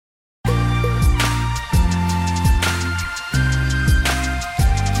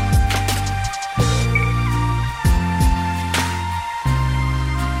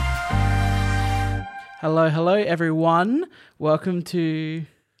Hello, everyone. Welcome to...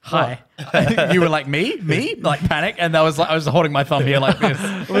 Hi. You were like, me? Like panic? And I was holding my thumb here like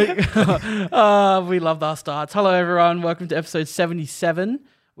this. We love our starts. Hello, everyone. Welcome to episode 77.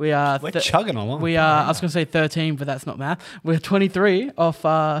 We're chugging along. We are, I was going to say 13, but that's not math. We're 23 off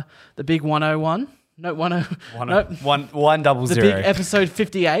the big 101. No, 10. Nope. 100. The big episode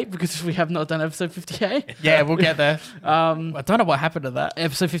 58, because we have not done episode 58. Yeah, we'll get there. I don't know what happened to that.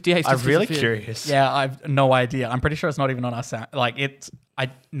 Episode 58. I'm really curious. Yeah, I've no idea. I'm pretty sure it's not even on our sound. Like, it's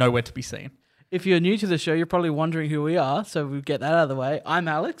nowhere to be seen. If you're new to the show, you're probably wondering who we are, so we'll get that out of the way. I'm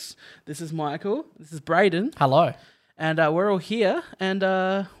Alex. This is Michael. This is Braden. Hello. And we're all here. And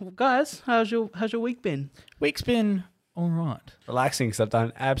guys, how's your week been? Week's been all right. Relaxing, because I've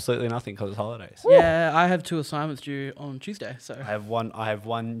done absolutely nothing because it's holidays. Yeah, I have 2 assignments due on Tuesday. So I have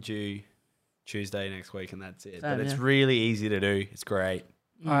one due Tuesday next week, and that's it. Same, but it's yeah. really easy to do. It's great.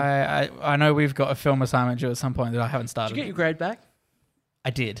 I know we've got a film assignment due at some point that I haven't started. Did you get your grade back?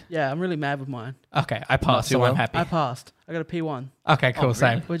 I did. Yeah, I'm really mad with mine. Okay, I passed, too so well. I'm happy. I passed. I got a P1. Okay, cool,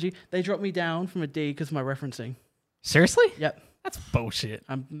 same. Would you? They dropped me down from a D because of my referencing. Seriously? Yep, That's bullshit.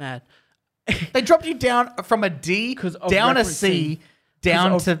 I'm mad. They dropped you down from a D, 'Cause of down a referencing. C,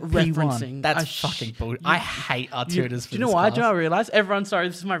 down 'Cause to of P1. referencing. That's fucking bullshit. I hate our tutors for Do you know this why? class. Do you know what I realised? Everyone, sorry,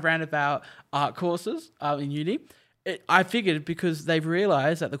 this is my rant about art courses in uni. I figured because they've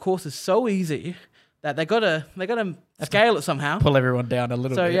realised that the course is so easy that they gotta scale it somehow. Pull everyone down a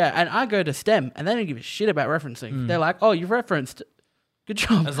little So bit. yeah, and I go to STEM and they don't give a shit about referencing. They're like, "Oh, you've referenced. Good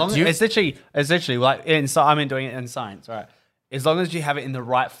job." As long as it's literally like I'm doing it in science, right? As long as you have it in the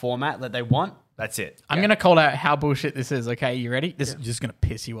right format that they want, that's it. I'm going to call out how bullshit this is, okay? You ready? This is just going to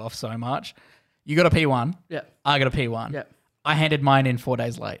piss you off so much. You got a P1. Yeah, I got a P1. yeah, I handed mine in 4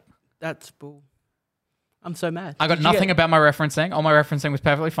 days late. that's bull. I'm so mad. I got Did you nothing about my referencing. All my referencing was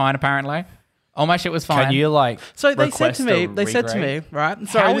perfectly fine, apparently. All my shit was fine. Can you like? So they said request to me, a right? And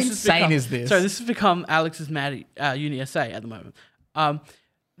How this has insane become- is this? So this has become Alex's mad uni essay at the moment.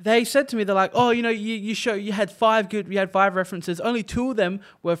 They said to me, they're like, "Oh, you know, you had 5 references. Only 2 of them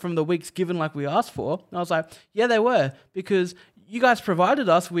were from the weeks given, like we asked for." And I was like, "Yeah, they were, because you guys provided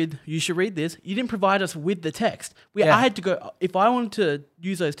us with. You should read this. You didn't provide us with the text. Yeah. I had to go. If I wanted to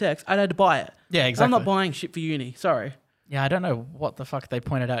use those texts, I'd had to buy it. Yeah, I'm exactly. not buying shit for uni. Sorry. Yeah, I don't know what the fuck they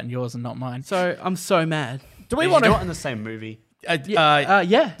pointed out in yours and not mine. So I'm so mad. Do We want to do it in the same movie. Yeah,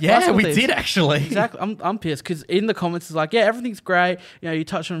 Yeah, Last we Thieves. did actually. Exactly. I'm pissed because in the comments it's like, yeah, everything's great. You know, you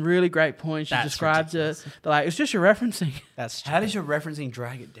touched on really great points. You That's described ridiculous. it. They're like, it's just your referencing. That's How does your referencing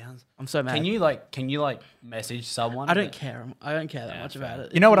drag it down? I'm so mad. Can you message someone? I don't care. I don't care that much about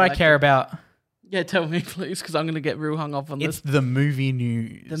it. You know what I Like- care about? Yeah, tell me please, because I'm gonna get real hung up on It's this. the movie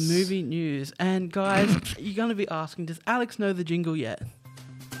news. The movie news. And guys, you're gonna be asking, does Alex know the jingle yet?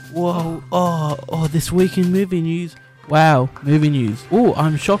 Whoa! Oh! This week in movie news. Wow, movie news. Oh,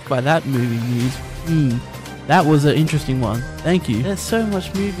 I'm shocked by that movie news. That was an interesting one. Thank you. There's so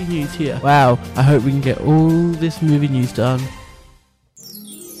much movie news here. Wow, I hope we can get all this movie news done.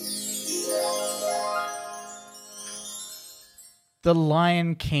 The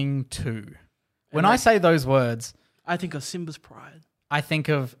Lion King 2. When And I say those words, I think of Simba's Pride. I think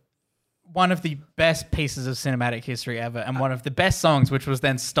of one of the best pieces of cinematic history ever and one of the best songs, which was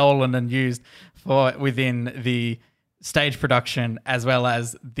then stolen and used for within the stage production as well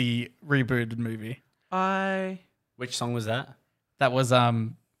as the rebooted movie. Which song was that? That was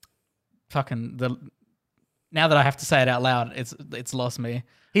fucking the. Now that I have to say it out loud, it's lost me.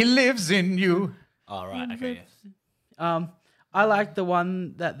 He lives in you. Oh right, okay. Yeah. I like the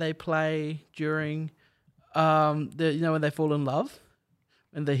one that they play during, when they fall in love,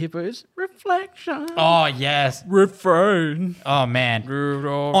 and the hippos reflection. Oh yes. Refrain. Oh man.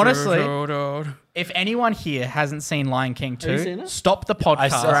 Honestly, if anyone here hasn't seen Lion King 2, you seen it? stop the I podcast.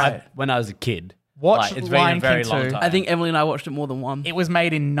 saw it when I was a kid. Watch It's been Lion a very King long 2. time. I think Emily and I watched it more than one. It was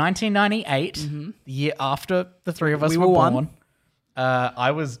made in 1998, the year after the three of us We were were one. born.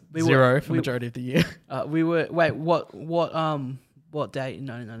 I was We 0 were- for the majority of the year. We were what date in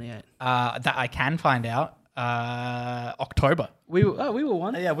 1998? That I can find out. October. We were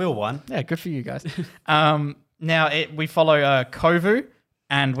one. Yeah, we were one. Yeah, good for you guys. Now we follow Kovu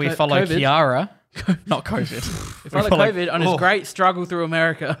and we follow COVID. Kiara. Not COVID. We follow COVID on his great struggle through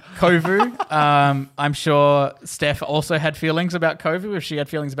America. Kovu. I'm sure Steph also had feelings about Kovu if she had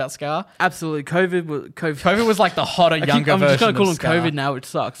feelings about Scar. Absolutely, COVID. Kovu was like the hotter, younger I'm version just gonna call him of Scar. COVID now, which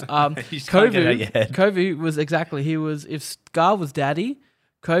sucks. You just can't get it out your head. COVID was exactly. He was, if Scar was daddy,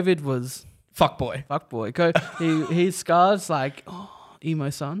 COVID was Fuck boy. fuckboy. He's Scar's like emo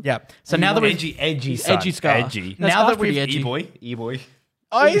son. Yeah. So now that we've Edgy son. Edgy Scar. Edgy. No, Now Scar's that pretty we've edgy. E-boy.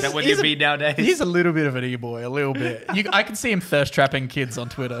 Oh, Is that what he'd be nowadays? He's a little bit of an e-boy, a little bit. I can see him thirst trapping kids on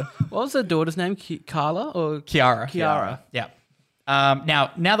Twitter. What was her daughter's name? Carla or Kiara. Kiara? Yeah.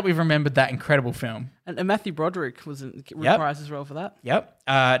 Now that we've remembered that incredible film. And Matthew Broderick was reprised his role for that. Yep.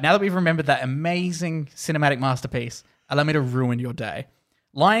 Now that we've remembered that amazing cinematic masterpiece, allow me to ruin your day.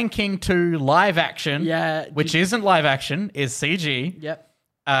 Lion King 2 live action, which isn't live action, is CG. Yep.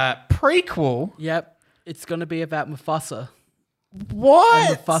 Prequel. Yep. It's going to be about Mufasa. What?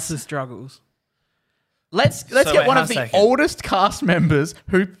 And Mufasa's struggles. Let's get one of the oldest cast members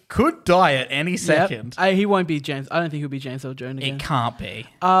who could die at any second. Yep. He won't be James. I don't think he'll be James Earl Jones again. It can't be.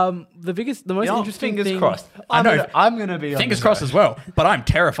 The most interesting fingers thing. crossed. I know. I'm gonna be Fingers crossed as well, but I'm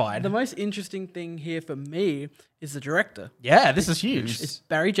terrified. The most interesting thing here for me is the director. Yeah, this is huge. It's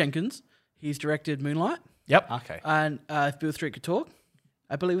Barry Jenkins. He's directed Moonlight. Yep. Okay. And If Bill Street Could Talk.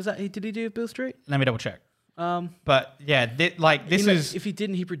 I believe was that. Did he do Bill Street? Let me double check. But yeah, this is if he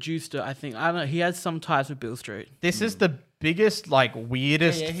didn't, he produced it. I think I don't know. He has some ties with Bill Street. this is the biggest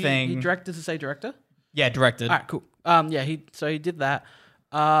weirdest thing. He directed to say director. Yeah, directed. All right, cool. He did that.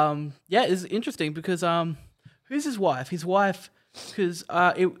 It's interesting because who's his wife? His wife, because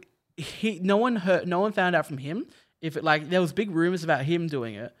no one found out from him if it there was big rumors about him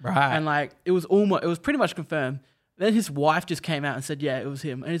doing it, Right. And it was pretty much confirmed. Then his wife just came out and said, yeah, it was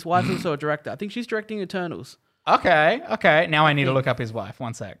him. And his wife's also a director. I think she's directing Eternals. Okay. Now I need to look up his wife.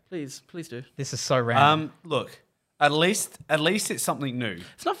 One sec. Please do. This is so random. Look, at least it's something new.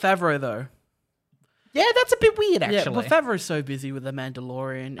 It's not Favreau though. Yeah, that's a bit weird actually. Yeah, but Favreau's so busy with The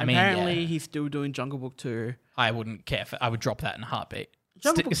Mandalorian. I mean, apparently yeah. he's still doing Jungle Book 2. I wouldn't care. I would drop that in a heartbeat.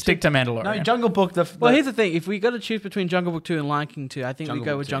 Jungle Book Stick to Mandalorian. No, Jungle Book. Well, here's the thing. If we got to choose between Jungle Book 2 and Lion King 2, I think we Jungle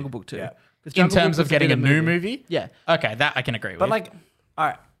go Book with 2, Jungle Book 2. yeah. 'Cause in Jungle Book terms of was getting a bit new movie? Yeah. Okay, that I can agree with. But all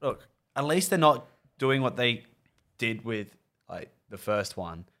right, look. At least they're not doing what they did with the first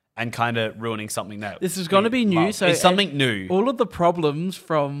one and kind of ruining something that This is going to be new. So it's something new. All of the problems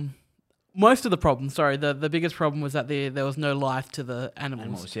most of the problems, sorry, the biggest problem was that there was no life to the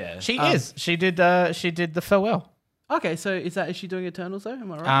animals. Yeah. She did the farewell. Okay, so is she doing Eternals though? Am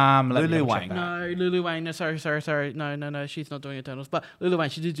I right? Let me Lulu double check Wang. that. No, Lulu Wayne. No, sorry. No, she's not doing Eternals. But Lulu Wayne,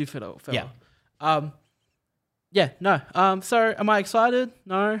 she did do Farewell. Yeah. So am I excited?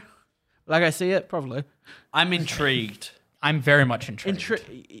 No. Like I see it, probably. I'm intrigued. I'm very much intrigued.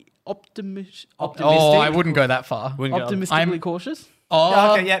 Optimistic. Oh, I wouldn't go that far. Optimistically cautious.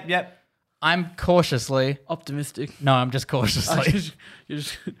 Oh, Okay. Yep. I'm cautiously. Optimistic. No, I'm just cautiously.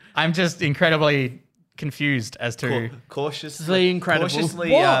 I'm just incredibly confused as to Cautiously incredible.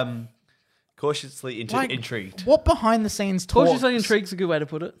 Cautiously intrigued. what behind the scenes talks. Cautiously intrigued is a good way to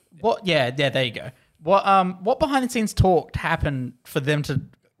put it. What? Yeah. There you go. What behind the scenes talk happened for them to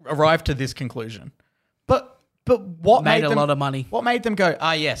arrive to this conclusion? But what Made made a them, lot of money. What made them go?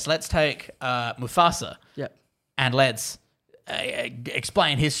 Yes, let's take Mufasa Yep. and let's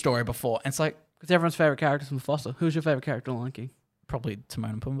explain his story before. And it's like Because everyone's favorite character is Mufasa. Who's your favorite character in Lion King? probably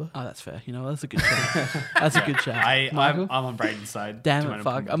Timon and Pumbaa. Oh, that's fair. You know, that's a good shout. That's a good shout. I'm on Braden's side. Damn Timon it, and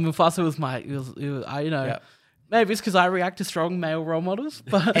fuck. Pumbaa. Mufasa was Yeah. maybe it's because I react to strong male role models,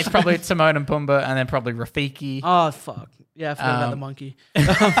 but It's probably Timon and Pumbaa, and then probably Rafiki. oh fuck, yeah, I forgot about the monkey.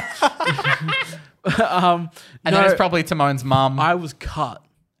 And then it's probably Timon's mum. I was cut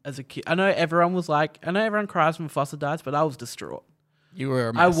as a kid. I know everyone cries when Mufasa dies, but I was distraught. You were a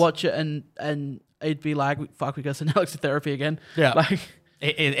I mess. watch it and it'd be like, fuck, we got to send Alex to therapy again. Yeah. Like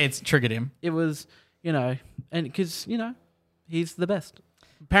It's triggered him. it was, and because he's the best.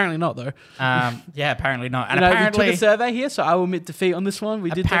 Apparently not though. Yeah, apparently not. And We apparently, took a survey here, so I will admit defeat on this one. We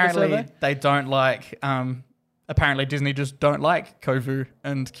did take a apparently survey. they don't like. Apparently Disney just don't like Kovu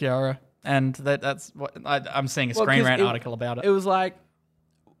and Kiara, and that's what I'm seeing a Well, Screen 'cause Rant it- article about it. It was like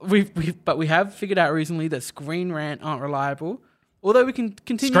we have figured out recently that Screen Rant aren't reliable. Although we can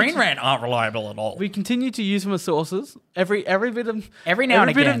continue Screen Rant aren't reliable at all. we continue to use them as sources. Every bit of Every now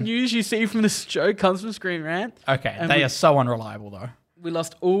and bit of again. news you see from this show comes from Screen Rant. Okay, And they we- are so unreliable though. We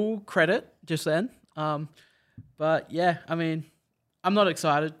lost all credit just then. But yeah, I mean, I'm not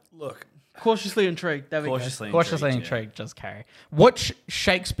excited. Look, Cautiously intrigued. There we go. Cautiously intrigued, just carry. What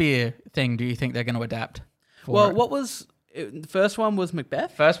Shakespeare thing do you think they're going to adapt? for Well, it? what was the first one? Was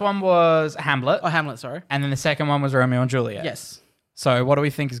Macbeth? First one was Hamlet, Oh, Hamlet. Sorry. and then the second one was Romeo and Juliet. Yes. So what do we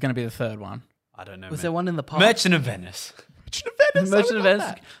think is going to be the third one? I don't know. Was man. there one in the past? Merchant of Venice? Merchant of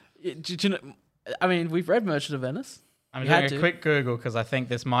Venice. Do you know, I mean, we've read Merchant of Venice. I'm You doing had a to. quick Google because I think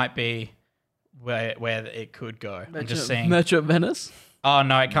this might be where it could go. I'm just seeing. Merchant of Venice. Oh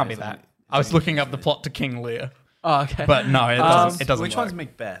no, it can't be that. I was looking up the plot to King Lear, Oh, okay. but no, it doesn't. It doesn't. Which work. one's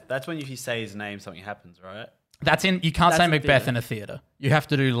Macbeth? That's when if you say his name, something happens, right? That's in. You can't That's say in Macbeth theatre. in a theater. You have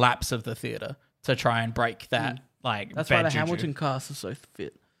to do laps of the theater to try and break that. Like That's bad why the juju. Hamilton cast is so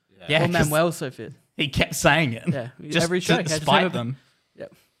fit. Yeah, Or 'cause Manuel's so fit. he kept saying it. Yeah, just every show, to he had to spite say- them.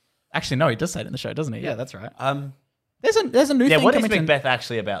 Yep. Actually, no, he does say it in the show, doesn't he? Yeah, that's right. There's a new yeah. thing What is coming to Macbeth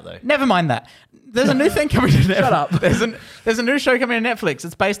actually about though? Never mind that. There's a new thing coming to Netflix. Shut up. There's a new show coming to Netflix.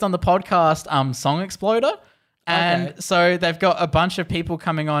 It's based on the podcast Song Exploder. And Okay. so they've got a bunch of people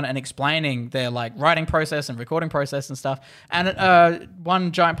coming on and explaining their like writing process and recording process and stuff. And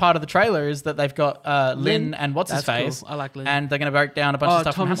one giant part of the trailer is that they've got Lynn and what's his That's face. cool. I like Lynn. And they're going to break down a bunch of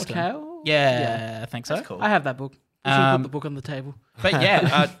stuff Thomas from Hamilton. Cowell? Yeah, I think so. That's cool. I have that book. We should put the book on the table. But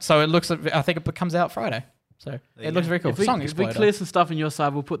yeah, so it looks. I think it comes out Friday. So it looks very cool. If we, Song if we Exploder. clear some stuff on your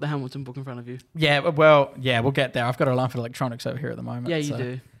side, we'll put the Hamilton book in front of you. Yeah, well, yeah, we'll get there. I've got a line for electronics over here at the moment. Yeah, you so,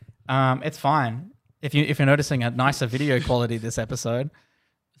 do. It's fine. If you're noticing a nicer video quality this episode,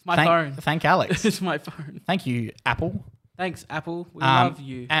 It's my phone. thank Alex. It's my phone. Thank you, Apple. Thanks, Apple. We love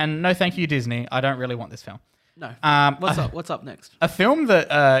you. And no, thank you, Disney. I don't really want this film. No. What's What's up next? A film that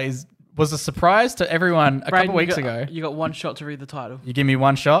was a surprise to everyone a couple weeks ago. You got one shot to read the title. You give me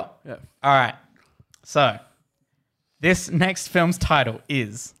one shot. Yeah. All right. So, this next film's title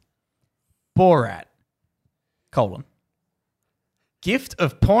is Borat: Gift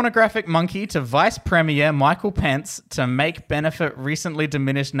of pornographic monkey to Vice Premier Michael Pence to make benefit recently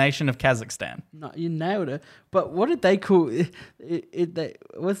diminished nation of Kazakhstan. No, you nailed it. But what did they call it?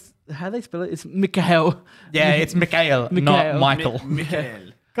 How they spell it? It's Mikhail. Yeah, it's Mikhail, not Mikhail. Michael.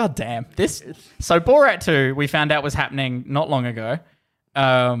 God damn. So Borat 2, we found out was happening not long ago.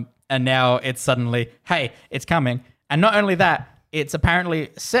 And now it's suddenly, hey, it's coming. And not only that, it's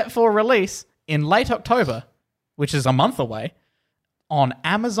apparently set for release in late October, which is a month away, on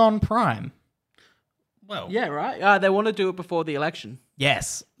Amazon Prime. Well, Yeah, right. They want to do it before the election.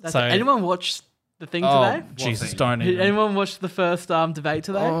 Yes. That's So, anyone watch the thing oh, today? Jesus, thing? don't Did even. anyone watch the first debate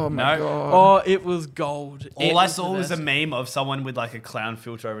today? Oh, my No. God. Oh, it was gold. all I saw was a meme of someone with like a clown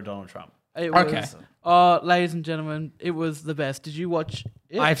filter over Donald Trump. It was, Okay. Oh, ladies and gentlemen, it was the best. Did you watch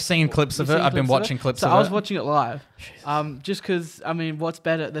it? I've seen clips of You've it. seen I've been clips of watching it? clips so of I was it. watching it live. Just because, I mean, what's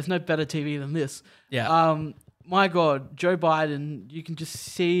better? There's no better TV than this. Yeah. My God, Joe Biden, you can just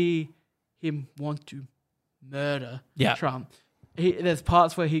see him want to murder Yeah. Trump. There's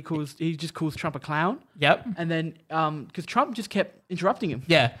parts where he just calls Trump a clown. Yep. And then, because Trump just kept interrupting him.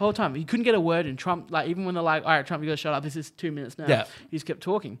 Yeah. The whole time. He couldn't get a word in. Trump, like, even when they're like, all right, Trump, you got to shut up. This is 2 minutes now. Yeah. He just kept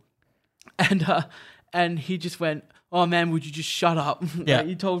talking. And he just went, oh, man, would you just shut up? Yeah. Like,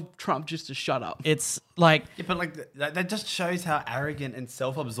 he told Trump just to shut up. It's like, Yeah, but like that just shows how arrogant and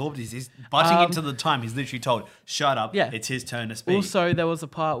self-absorbed he is. He's butting into the time. He's literally told, "Shut up! Yeah. It's his turn to speak." Also, there was a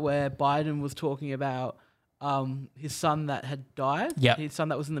part where Biden was talking about his son that had died. Yeah. His son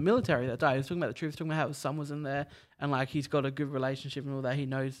that was in the military that died. He was talking about the truth, talking about how his son was in there and like he's got a good relationship and all that. He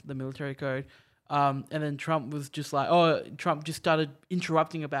knows the military code. And then Trump was just like, Trump just started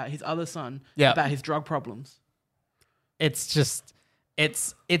interrupting about his other son, Yeah. about his drug problems. it's just,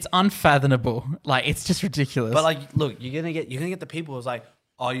 it's unfathomable. Like, it's just ridiculous. But like, look, you're gonna get the people who's like,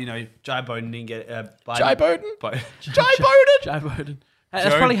 "Oh, Joe Biden didn't get Biden." Jai Bowden? Bo- Jai Bowden? Joe Biden. That's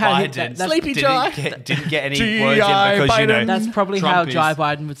Joe probably how Biden Sleepy Jai. didn't get any G.I. words in because Biden. that's probably Trump how is- Jai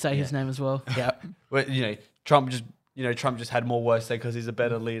Biden would say his name as well. Yeah. well, Trump just had more words to say because he's a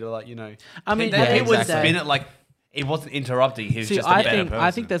better leader. Like I mean, Yeah, it was exactly. spin it like it wasn't interrupting. He was See, just a I better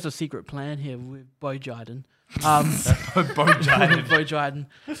person. think there's a secret plan here with Bo Jiden. Bo Jiden. Bo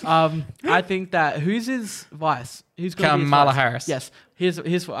Jiden. I think that who's his vice? Who's going to be his Kamala vice? Harris. Yes.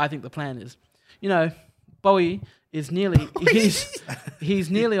 Here's what I think the plan is. Bowie is nearly he's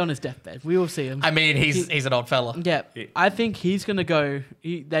nearly on his deathbed. We all see him. I mean, he's an old fella. Yeah, I think he's gonna go.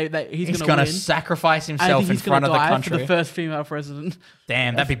 He's He's gonna gonna win. sacrifice I himself think in he's front gonna of the die country. for the first female president.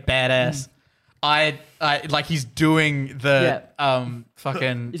 Damn, that'd be badass. I like he's doing the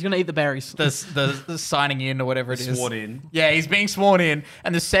fucking He's gonna eat the berries. the signing in or whatever it is. Sworn in. Yeah, he's being sworn in,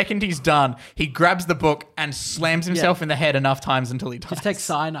 and the second he's done, he grabs the book and slams himself in the head enough times until he dies. Just take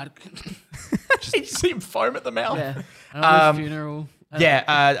cyanide. You see him foam at the mouth. Yeah. At his funeral.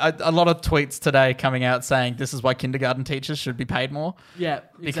 Yeah, a lot of tweets today coming out saying this is why kindergarten teachers should be paid more. Yeah.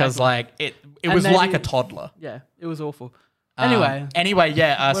 Because exactly. like it And was maybe- like a toddler. Yeah, it was awful. Anyway, What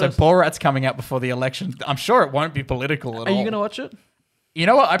so else? Borat's coming out before the election. I'm sure it won't be political at Are all. you gonna watch it? You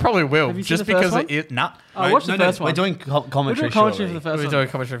know what? I probably will, Have you seen just the first because one? it is. Nah, Oh, watch the first one. We're doing commentary. We're doing commentary shortly. for the first we're one. doing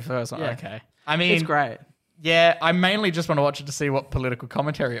commentary for the first one. Yeah. Okay. I mean, It's great. yeah, I mainly just want to watch it to see what political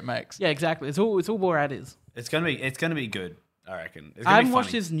commentary it makes. Yeah, exactly. It's all Borat is. It's gonna be good. I reckon. It's gonna I haven't be watched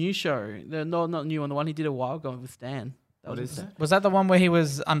funny. his new show. The not new one, the one he did a while ago with Stan. What is that? Was that the one where he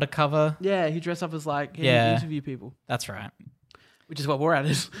was undercover? Yeah, he dressed up as like he Yeah. interview people, That's right. which is what Borat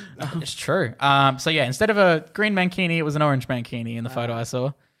is. It's true. So yeah, instead of a green mankini, it was an orange mankini in the photo I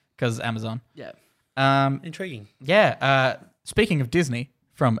saw because Amazon. Yeah, Intriguing. Yeah. Speaking of Disney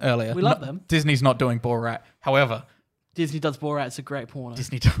from earlier, We love them. Disney's not doing Borat. However, Disney does Borat. It's a great porno.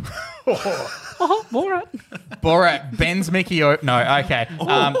 Disney Borat. Borat bends Mickey. No, okay.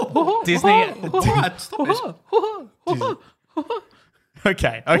 Disney. Stop it.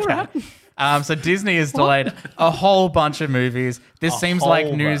 Okay. So Disney has delayed a whole bunch of movies. This seems like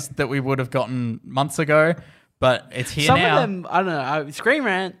whole news that we would have gotten months ago, but it's here Some now. of them, I don't know. Screen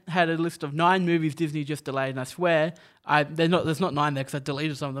Rant had a list of 9 movies Disney just delayed, and I swear, there's not 9 there because I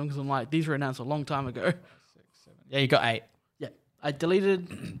deleted some of them because I'm like, these were announced a long time ago. Yeah, you got 8. Yeah, I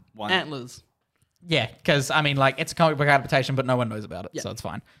deleted One. Antlers. Yeah, because I mean, like, it's a comic book adaptation, but no one knows about it, Yeah. so it's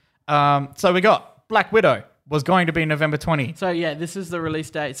fine. So we got Black Widow was going to be November 20. So yeah, this is the release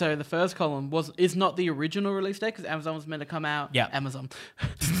date. So the first column is not the original release date because Amazon was meant to come out. Yeah. Amazon.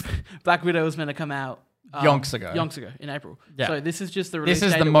 Black Widow was meant to come out Yonks ago. in April. Yeah. So this is just the release This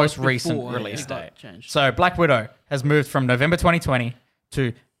is date the it most was recent before release it got date. changed. So Black Widow has moved from November 2020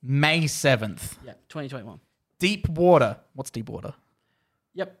 to May 7th. Yeah, 2021. Deep Water. What's Deep Water?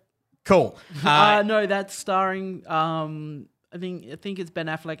 Yep. Cool. No, that's starring. I think it's Ben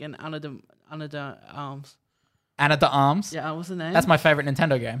Affleck and Anna de Armas. Anna de Arms. Yeah, what's her name? That's my favorite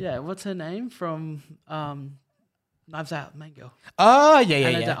Nintendo game. Yeah, what's her name from Knives Out, main girl. Oh, yeah.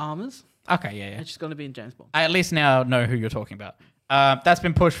 Anna de Armas. Okay, yeah. And she's going to be in James Bond. I at least now know who you're talking about. That's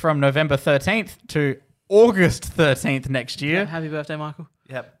been pushed from November 13th to August 13th next year. Happy birthday, Michael.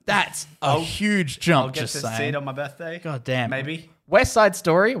 Yep. That's a huge jump, I'll get just to see it saying. on my birthday. God damn. Maybe. West Side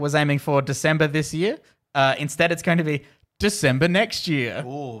Story was aiming for December this year. Instead, it's going to be December next year.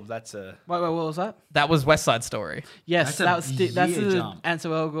 Oh, that's a... Wait, what was that? That was West Side Story. Yes, That's a that's year the jump.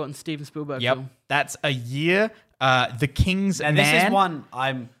 Ansel Elgort and Steven Spielberg Yep. film. That's a year. The King's And Man. this is one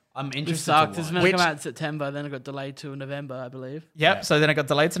I'm It interested sucked. to It's watch. meant to Which- come out in September, then it got delayed to November, I believe. Yep. So then it got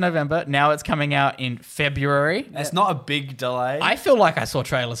delayed to November. Now it's coming out in February. It's not a big delay. I feel like I saw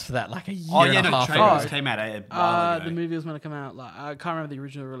trailers for that like a year oh, yeah, and a no, half trailers ago. came out a while ago. The movie was meant to come out, like, I can't remember the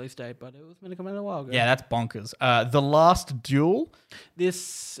original release date, but it was meant to come out a while ago. Yeah, that's bonkers. The Last Duel.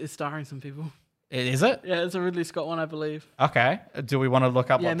 This is starring some people. Is it? Yeah, it's a Ridley Scott one, I believe. Okay. Do we want to look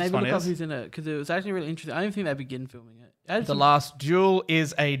up Yeah, what this maybe one look up is? who's in it, because it was actually really interesting. I don't think they begin filming it. It had The some- Last Duel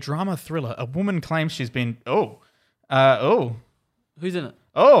is a drama thriller. A woman claims she's been... Who's in it?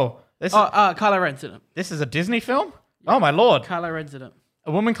 This, Kylo Ren's in it. this is a Disney film? Oh, my lord. Kylo Ren's in it.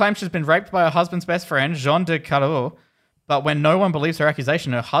 A woman claims she's been raped by her husband's best friend, Jean de Carreau, but when no one believes her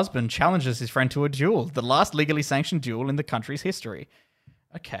accusation, her husband challenges his friend to a duel, the last legally sanctioned duel in the country's history.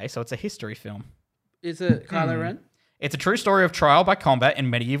 Okay, so it's a history film. Is it Kylo Ren? It's a true story of trial by combat in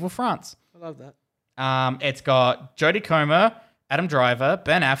medieval France. I love that. It's got Jodie Comer, Adam Driver,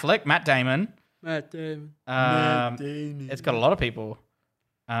 Ben Affleck, Matt Damon. Matt Damon. It's got a lot of people.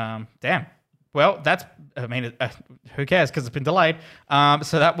 Damn. Well, who cares because it's been delayed.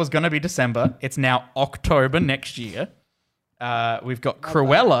 So that was going to be December. It's now October next year. We've got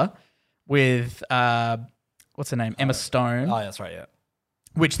Cruella with, what's her name? Emma Stone. Oh, that's right, yeah.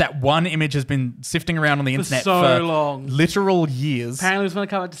 Which that one image has been sifting around on the For internet so for long. literal years. Apparently, it was going to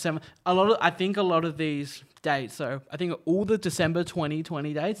come out December. I think a lot of these dates. So I think all the December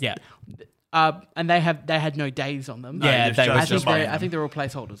 2020 dates. Yeah. And they had no days on them. Yeah, they've they just were I think just I think they're all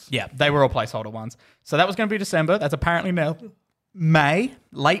placeholders. Yeah, they were all placeholder ones. So that was going to be December. That's apparently now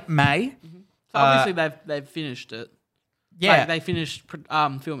late May. So obviously they've finished it. Yeah, Like, they finished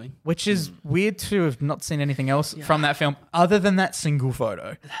filming. which is weird to have not seen anything else from that film other than that single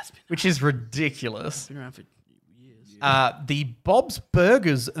photo, That's which is ridiculous. been around for years. The Bob's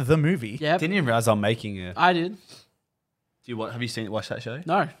Burgers, the movie. Yep. Didn't even realize I'm making a... I did. Have you watched that show?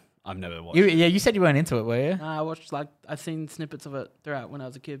 No. I've never watched You said you weren't into it, were you? I watched I've seen snippets of it throughout when I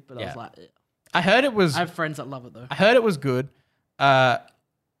was a kid, but I Yeah. was like, eh. I heard it was. I have friends that love it though. I heard it was good. I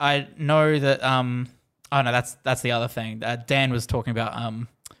know that. Oh no, that's the other thing. Dan was talking about.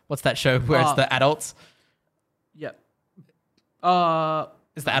 What's that show where it's the adults? Yep.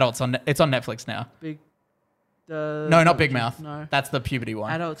 It's the adults on. It's on Netflix now. No, not Big Mouth. No. That's the puberty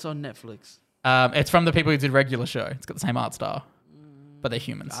one. Adults on Netflix. It's from the people who did Regular Show. It's got the same art style, but they're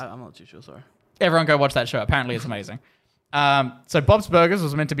humans. I'm not too sure. Sorry. Everyone go watch that show. Apparently, it's amazing. So Bob's Burgers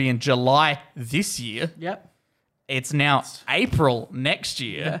was meant to be in July this year. Yep. It's now April next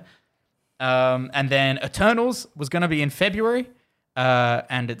year. And then Eternals was going to be in February.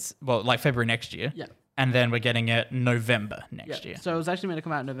 And it's, like February next year. Yep. And then we're getting it November next Yep. year. So it was actually meant to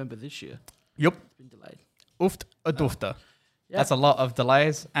come out in November this year. Yep. It's been delayed. oofed a doofter. That's a lot of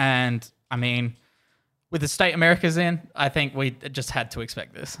delays. And I mean, with the state America's in, I think we just had to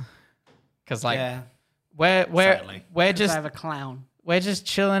expect this. Because like, we're Sadly. we're I just have a clown. we're just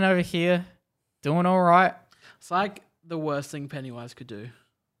chilling over here, doing all right. It's like the worst thing Pennywise could do.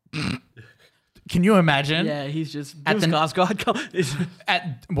 Can you imagine? Yeah, he's just At the- Skarsgård.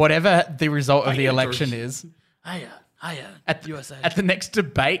 At whatever the result of the election is, Hiya, at USA. at the next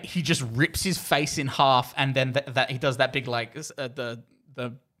debate, he just rips his face in half, and then that he does that big like the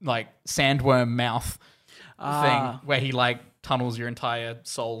like sandworm mouth thing where he like tunnels your entire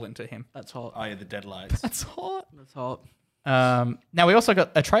soul into him. That's hot. Oh yeah, the deadlights. That's hot. That's hot. Now we also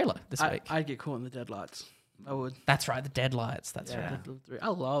got a trailer this week. I'd get caught in the deadlights. I would. That's right, the Deadlights. That's Yeah, right. I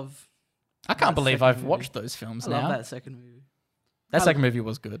love. I can't that believe second I've movie. watched those films I now. love that second movie. That second movie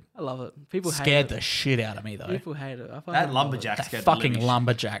was good. I love it. People Scared hate the it. shit out of me though. People hate it. I fucking That love lumberjack That scared fucking the living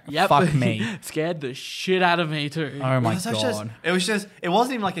lumberjack. It. Yep. Fuck me. Scared the shit out of me too. Oh my It was god. it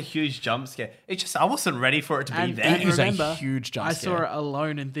wasn't even like a huge jump scare. I wasn't ready for it to be And- there. and It was a remember, huge jump I scare. saw it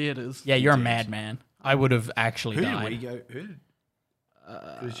alone in theaters. Yeah, you're a Dude. madman. I would have actually Who died. did we go? Who?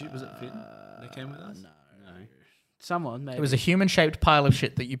 Was it Finn that came with us? No. Someone maybe. It was a human-shaped pile of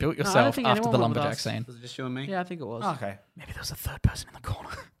shit that you built I don't yourself think after anyone the went with lumberjack us. scene. Was it just you and me? Yeah, I think it was. Oh, okay. Maybe there was a third person in the corner.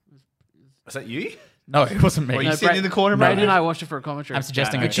 Was that you? No, it wasn't me. Were you No, sitting in the corner, bro? Brandon and I watched it for a commentary. I'm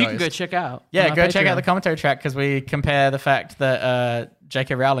suggesting No, a which you can go ghost. check out. Yeah, on go our check out Patreon. the commentary track because we compare the fact that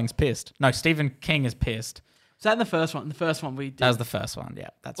J.K. Rowling's pissed. No, Stephen King is pissed. Is that in the first one? The first one we did. That was the first one. Yeah,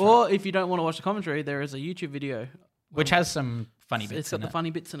 that's right. Or if you don't want to watch the commentary, there is a YouTube video. Which has some funny It's bits got in the it. funny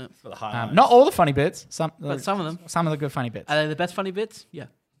bits in it. For the highlights. Not all the funny bits. Some But some of them. Some of the good funny bits. Are they the best funny bits? Yeah.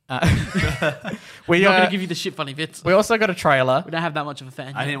 We I'm not going to give you the shit funny bits. we also got a trailer. We don't have that much of a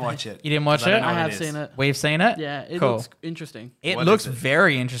fan. I yet. didn't watch it. You didn't watch I don't it? know I what have it seen is. it. We've seen it. Yeah, it Cool. looks interesting. It What looks is it?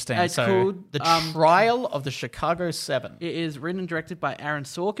 very interesting. It's so called, the Trial of the Chicago 7. It is written and directed by Aaron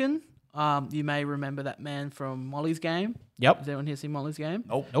Sorkin. You may remember that man from Molly's Game. Yep. Has anyone here seen Molly's Game?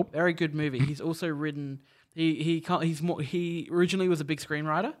 Nope. Very good movie. He's also written. He originally was a big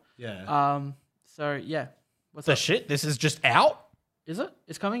screenwriter. Yeah. So yeah. What's The up? shit? This is just out? Is it?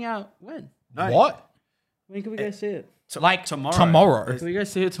 It's coming out when? No, What? When can we go see it? Like tomorrow. tomorrow. Can we go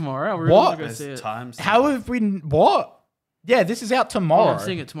see it tomorrow? I really What? want to go There's see it. times. How have we... What? Yeah, this is out Oh, tomorrow. I'm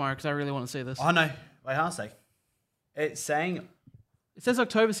seeing it tomorrow because I really want to see this. Oh no! Wait, hang on a sec. It's saying It says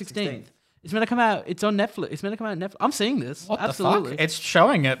October 16th. It's meant to come out. It's on Netflix. It's meant to come out on Netflix. I'm seeing this. What Absolutely. the fuck? It's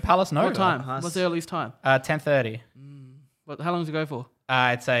showing at Palace Nova. What time? Us. What's the earliest time? 10:30. How long does it go for?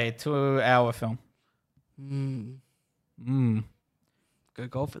 It's a 2-hour film. Go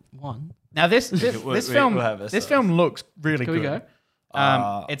golf at 1. Now this we'll film have this this up. film looks really Can good. we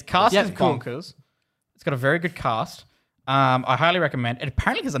go? It's cast Yeah, as cool. bonkers. It's got a very good cast. I highly recommend. It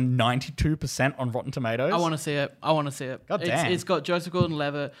apparently has a 92% on Rotten Tomatoes. I want to see it. God damn. It's got Joseph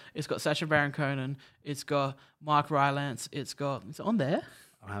Gordon-Levitt. It's got Sacha Baron Cohen. It's got Mark Rylance. It's on there.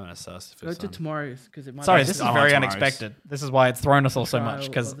 I'm having a sus. Go to tomorrow's because it might. Sorry, be- this is I'm on very tomorrow's. unexpected. This is why it's thrown us all so much Trial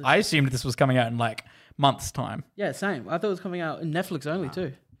because of the- I assumed this was coming out in like months' time. Yeah, same. I thought it was coming out in Netflix only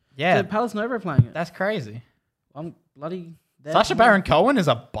too. Yeah, So Palace Nova are playing it. that's crazy. I'm bloody. there Sacha tomorrow. Baron Cohen is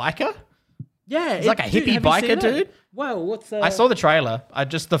a biker. Yeah, He's like a hippie have you biker seen it? dude? Wow, what's I saw the trailer.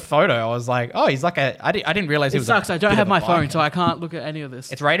 The photo. I was like, oh, he's like a. I didn't realize he It was. sucks. A I don't bit have of a my phone, biker. so I can't look at any of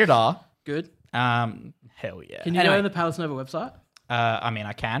this. It's rated R. Good. Hell yeah. Can you Anyway, go to the Palace Nova website? I mean,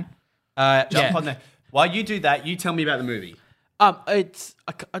 I can. Jump Yeah. on there. While you do that, you tell me about the movie. It's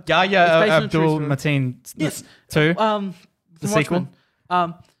Yahya it's based on a true Abdul story. Mateen. Yes. 2. The The sequel?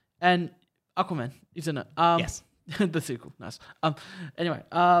 and Aquaman is in it. Yes. the sequel. Nice. Anyway,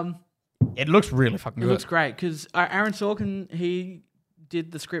 It looks really fucking it good. looks great because Aaron Sorkin he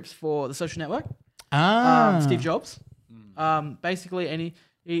did the scripts for The Social Network. Steve Jobs. Basically,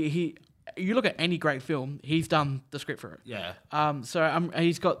 he you look at any great film, he's done the script for it. Yeah.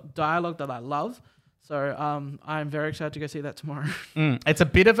 He's got dialogue that I love. So I'm very excited to go see that tomorrow. It's a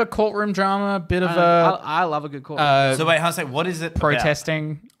bit of a courtroom drama, a bit of I love a good court. So wait, hang on a sec. What is it?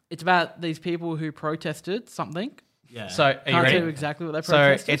 protesting. It's about these people who protested something. About? Yeah. So, are you Can't tell you ready? exactly what they So,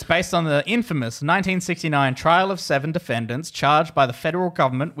 protested. it's based on the infamous 1969 trial of 7 defendants charged by the federal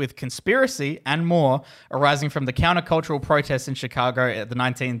government with conspiracy and more arising from the countercultural protests in Chicago at the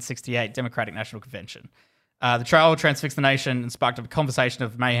 1968 Democratic National Convention. The trial transfixed the nation and sparked a conversation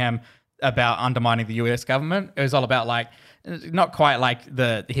of mayhem about undermining the US government. It was all about like, not quite like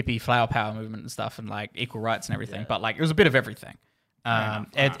the hippie flower power movement and stuff and like equal rights and everything, but like it was a bit of everything.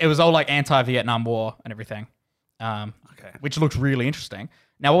 It was all like anti-Vietnam War and everything, which looks really interesting.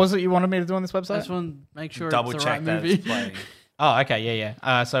 Now, what was it you wanted me to do on this I website? just want to make sure double it's the check right that movie. it's playing. Oh, okay,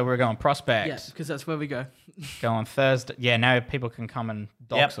 yeah. So we're going Yeah, prospects. because that's where we go. Going Thursday. Yeah, now people can come and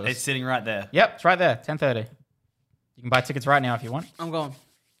dox Yep, us. it's sitting right there. Yep, it's right there, 10:30. You can buy tickets right now if you want. I'm going.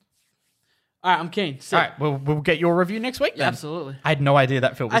 All right, I'm keen. Sick. All right, we'll get your review next week Yeah, then. absolutely. I had no idea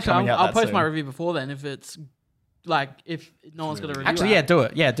that film was Actually, coming out I'll that post soon. my review before then if it's like if no one's got a review. Actually, out. yeah, do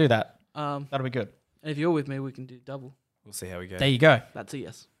it. Yeah, do that. And That'll be good. if you're with me, we can do double. We'll see how we go. There you go. That's a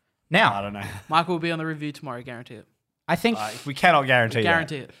yes. I Now, don't know. Michael will be on the review tomorrow. Guarantee it. I think We cannot guarantee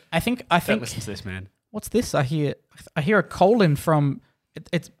Guarantee that. it. I think Don't listen to this, man. what's this? I hear a colon from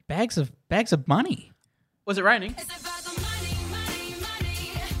it's bags of money. Was it raining? It's about the money.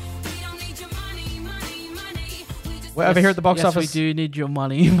 We don't need your money. We just We're over here at the box yes, office. we do need your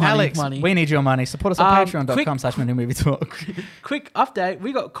money. Money, Alex, money. we need your money. Support us on Quick- patreon.com/MoviTalk. Quick update: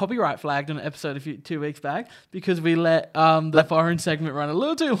 we got copyright flagged on an episode 2 weeks back because we let the foreign segment run a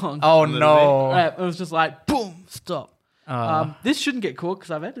little too long. Oh no! It was just like boom, stop. This shouldn't get caught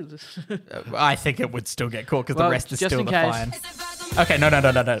because I've edited it. I think it would still get caught because Well, the rest is just still in the case. fine. It's about the Okay, no.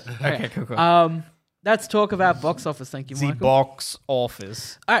 Okay, cool. Let's talk about box office. Thank you, The Michael. box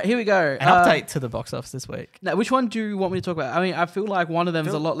office. All right, here we go. An update to the box office this week. Now, which one do you want me to talk about? I mean, I feel like one of them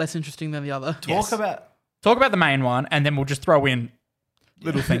is a lot less interesting than the other. Talk about. Talk about the main one, and then we'll just throw in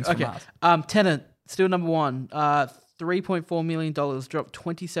little things from Okay. us. Tenet, still number one. $3.4 million, dropped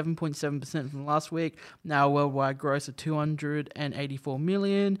 27.7% from last week. Now a worldwide gross of $284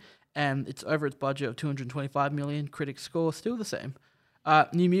 million, and it's over its budget of $225 million. Critics score still the same.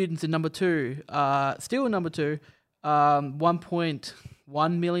 New Mutants in number two, still in number two.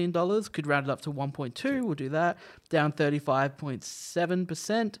 $1.1 million, could round it up to 1.2. We'll do that. Down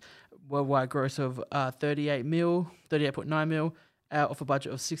 35.7%. Worldwide gross of 38.9 mil. Off a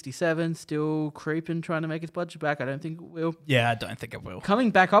budget of 67, still creeping, trying to make its budget back. I don't think it will. Yeah, I don't think it will.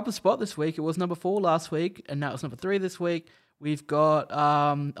 Coming back up a spot this week. It was number 4 last week, and now it's number 3 this week. We've got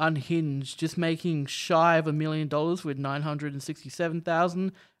Unhinged just making shy of $1 million with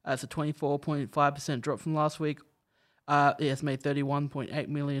 967,000. That's a 24.5% drop from last week. It has made 31.8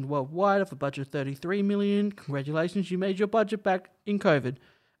 million worldwide off a budget of 33 million. Congratulations, you made your budget back in COVID.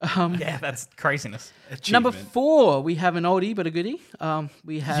 Yeah, that's craziness. Number 4, we have an oldie but a goodie.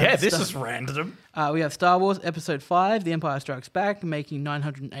 We have Yeah, this is random. we have Star Wars Episode 5, The Empire Strikes Back, making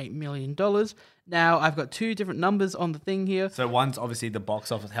 $908 million. Now, I've got 2 different numbers on the thing here. So one's obviously the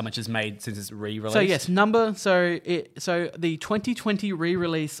box office, how much is made since it's re-released. So yes, so the 2020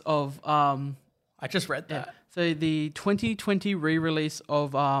 re-release of I just read that. so the 2020 re-release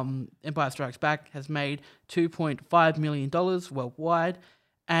of Empire Strikes Back has made $2.5 million worldwide,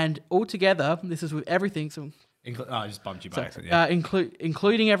 and altogether, this is with everything. So I just bumped you So, back. Yeah.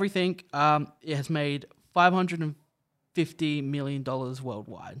 including everything, it has made $550 million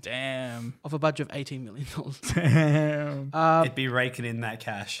worldwide Damn. of a budget of $18 million. Damn. It'd be raking in that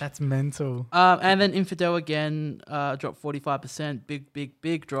cash. That's mental. And then Infidel again dropped 45%.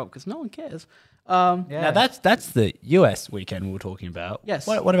 Big drop because no one cares. Yeah. Now that's the US weekend we were talking about. Yes.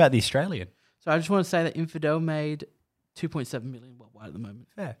 What about the Australian? So I just want to say that Infidel made 2.7 million worldwide at the moment.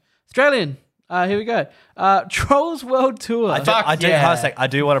 Fair. Australian. Here we go. Trolls World Tour. I do yeah. I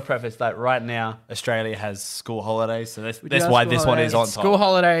do want to preface that right now Australia has school holidays, so that's have why school this one is on holidays. top. School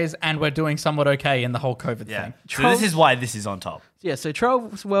holidays, and we're doing somewhat okay in the whole COVID Yeah. thing. So this is why this is on top. Yeah, so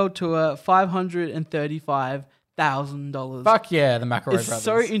Trolls World Tour, $535,000. Fuck yeah, the McElroy It's brothers.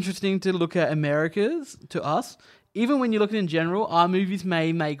 so interesting to look at America's to us. Even when you look at it in general, our movies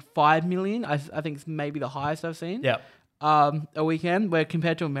may make 5 million. I think it's maybe the highest I've seen. Yep. A weekend, where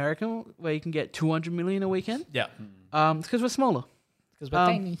compared to America, where you can get 200 million a weekend. Yep. It's because we're smaller. Because we're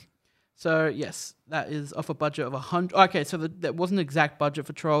tiny. So yes, that is off a budget of 100. Okay, so that wasn't an exact budget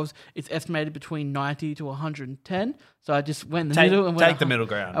for Trolls. It's estimated between 90 to 110. So I just went in the middle and went Take the middle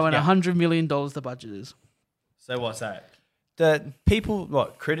ground. I went Yeah. $100 million. The budget is. So what's that? The people,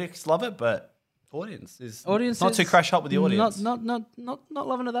 critics love it, but audience is not to crash up with the audience. Not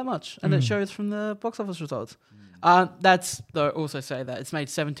loving it that much, and it shows from the box office results. That's though also say that it's made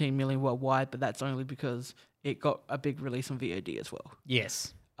 17 million worldwide, but that's only because it got a big release on VOD as well.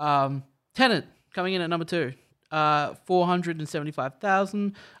 Yes. Tenet coming in at number 2,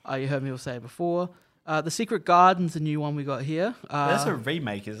 475,000. You heard me all say it before. The Secret Garden's a new one we got here. That's a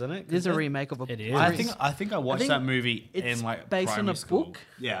remake, isn't it? There's a remake of a. It is. I think I watched think that movie it's in like based on primary a school. book.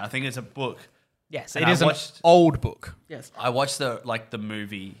 Yeah, I think it's a book. Yes, And it I is an watched- old book. Yes. I watched the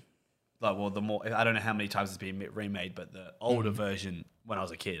movie, I don't know how many times it's been remade, but the older version when I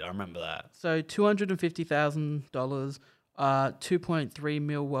was a kid, I remember that. So $250,000, 2.3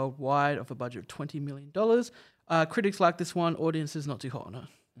 mil worldwide of a budget of $20 million. Critics like this one, audiences not too hot on it.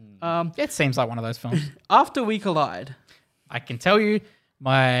 It seems like one of those films. After We Collide. I can tell you,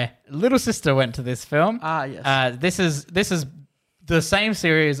 my little sister went to this film. Ah, yes. This is the same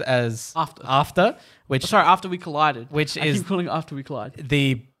series as After. which Sorry, After We Collided. Which I is- keep calling it After We Collide.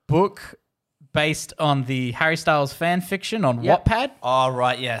 the book based on the Harry Styles fan fiction on Yep. Wattpad. Oh,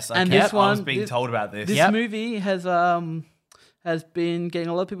 right, yes. And okay. this I was one- being this- told about this. This Yep. movie has been getting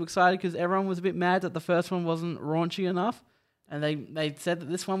a lot of people excited because everyone was a bit mad that the first one wasn't raunchy enough, and they said that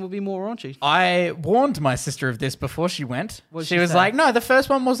this one would be more raunchy. I warned my sister of this before she went. What did She she was say? like, "No, the first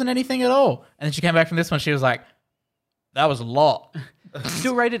one wasn't anything at all." And then she came back from this one. She was like, "That was a lot."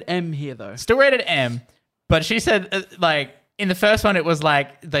 Still rated M here though. Still rated M, but she said like in the first one it was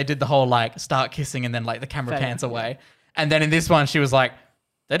like they did the whole like start kissing and then like the camera Fade, pans away, and then in this one she was like,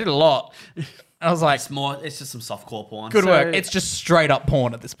 "They did a lot." And I was like, It's just some softcore porn. "Good So- work." It's just straight up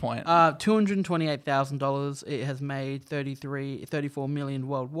porn at this point. $228,000. It has made 34 million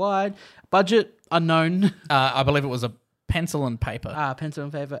worldwide. Budget unknown. I believe it was a pencil and paper. Pencil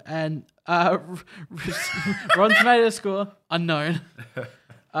and paper, and Rotten Tomatoes score unknown.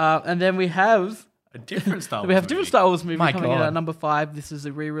 And then we have A different Star Wars we have movie. different Star Wars movie My coming in God. at number 5. This is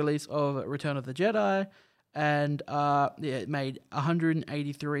a re-release of Return of the Jedi, and it made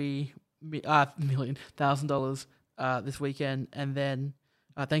 $183,000 this weekend. And then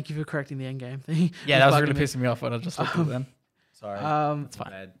thank you for correcting the Endgame thing. Yeah, that was bugging really me. pissing me off when I just looked at them. Sorry. It's fine.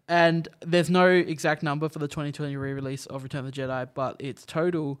 Bad. And there's no exact number for the 2020 re-release of Return of the Jedi, but its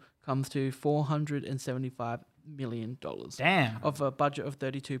total comes to $475 million Damn. of a budget of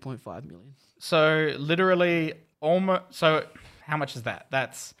 $32.5 million. So literally almost. So how much is that?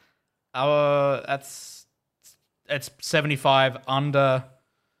 That's it's 75 under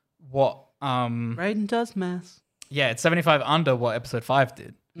what? Raiden does maths. Yeah, it's 75 under what episode 5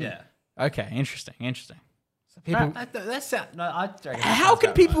 did. Yeah. Okay, interesting. So people, That's no, I reckon that how sounds can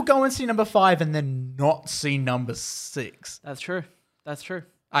about people right. go and see number 5 and then not see number 6? That's true. That's true.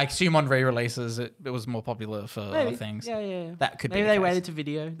 I assume on re-releases it was more popular for other Maybe. things. Yeah. That could Maybe be. they the case. waited to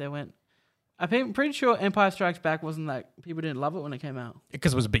video. They went. I'm pretty sure Empire Strikes Back wasn't that people didn't love it when it came out.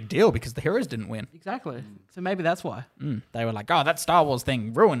 Because it was a big deal because the heroes didn't win. Exactly. So maybe that's why. They were like, "Oh, that Star Wars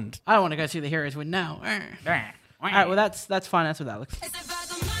thing ruined." I don't want to go see the heroes win now. All right. Well, that's finance with Alex. It's about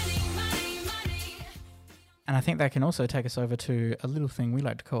the money, money, money. And I think that can also take us over to a little thing we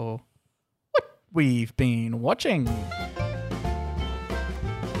like to call what we've been watching.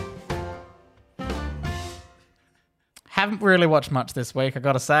 Haven't really watched much this week, I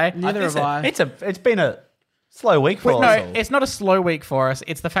gotta say. Neither have I. It's been a slow week for No, us all. it's not a slow week for us.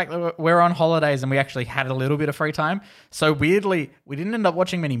 It's the fact that we're on holidays and we actually had a little bit of free time. So weirdly, we didn't end up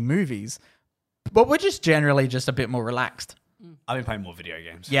watching many movies, but we're just generally just a bit more relaxed. I've been playing more video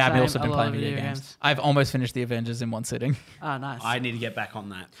games. Yeah, I've Same, also a been lot playing of video video games. games. I've almost finished the Avengers in one sitting. Ah, nice. I need to get back on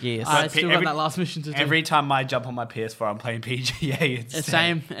that. Yes. I But still got that last mission to do. Every time I jump on my PS4, I'm playing PGA. It's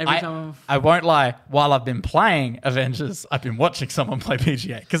same. Every time. I won't lie. While I've been playing Avengers, I've been watching someone play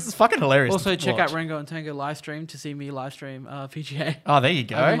PGA because it's fucking hilarious. Also, to check watch. out Rengo and Tango live stream to see me live stream PGA. Oh, there you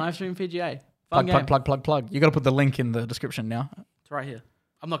go. I live stream PGA. Fun game. Plug. You got to put the link in the description now. It's right here.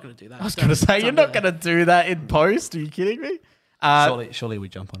 I'm not going to do that. I was going to say, you're not going to do that in post. Are you kidding me? Surely we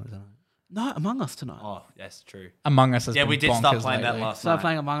jump on it tonight. No, Among Us tonight. Oh, that's true. Among Us has Yeah, been we did start bonkers playing that lately. last Started night.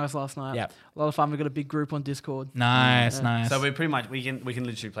 playing Among Us last night. Yep. A lot of fun. We've got a big group on Discord. Nice. So we pretty much we can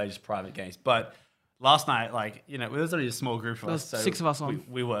literally play just private games. But last night, like there was only a small group of There us. was So 6 of us on.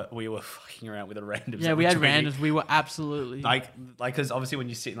 We were fucking around with the randoms. Yeah, that we were had joining. randoms. We were absolutely. Like because obviously when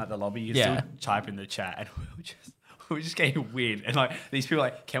you sit in like the lobby, you Yeah. still type in the chat, and we were just getting weird. And like these people, are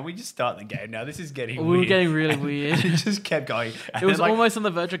like, can we just start the game now? This is getting we weird. were getting really And weird. it just kept going. And It was then, like, almost on the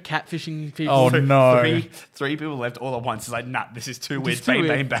verge of catfishing people. Oh, no. Three people left all at once. It's like, nah, this is too weird. Just too Bang,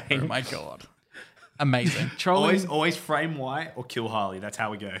 weird. bang, bang. Oh my God. Amazing. Trolling. Always frame white or kill Harley. That's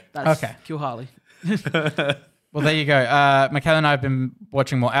how we go. That's Okay. Kill Harley. Well, there you go. Michaela and I have been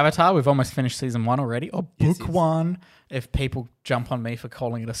watching more Avatar. We've almost finished season 1 already, or book 1, if people jump on me for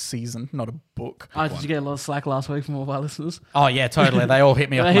calling it a season, not a book. Did you get a lot of slack last week from all of our listeners? Oh, yeah, totally. They all hit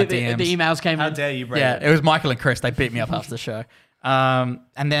me up in my DMs. The emails came How in. dare you, Brady? Yeah, it was Michael and Chris. They beat me up after the show.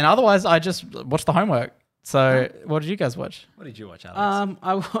 And then otherwise, I just watched the homework. So what did you guys watch? What did you watch, Alex?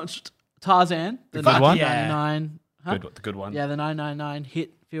 I watched Tarzan, the good one? 1999. Huh? The good one. Yeah, the 1999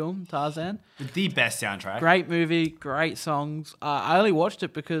 hit film Tarzan. The best soundtrack. Great movie, great songs. I only watched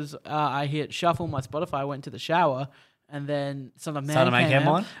it because I hit shuffle my Spotify. I went to the shower, and then Son of Man came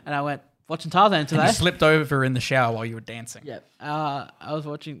on, and I went watching Tarzan today. You slipped over in the shower while you were dancing. Yeah, I was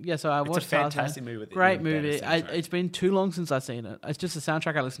watching. Yeah, so I watched fantastic Tarzan. movie with Great even better movie. soundtrack. It's been too long since I've seen it. It's just a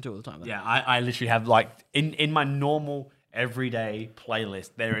soundtrack I listen to all the time. Though. Yeah, I literally have like in my normal everyday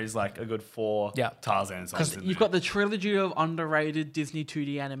playlist, there is like a good 4 Yeah. Tarzan songs. Because in you've there. got the trilogy of underrated Disney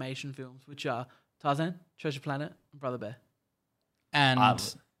 2D animation films, which are Tarzan, Treasure Planet, and Brother Bear. And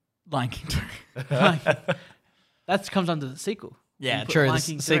Lion King 2. Like, that comes under the sequel. Yeah, You put true. Lion The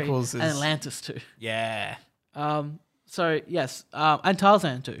King 3 sequels and is- Atlantis too. Yeah. So yes, and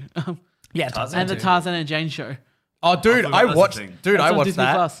Tarzan too, Yeah, Tarzan and the too. Tarzan and Jane show. Oh, dude, forgot I that was a watched. thing. Dude, That's I on watched Disney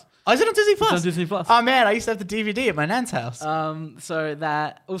that. Plus. Oh, is it on Disney Plus? on Disney Plus. Oh man, I used to have the DVD at my nan's house. So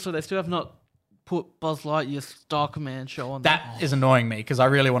that also they still have not put Buzz Lightyear's Star Command show on. That is annoying me because I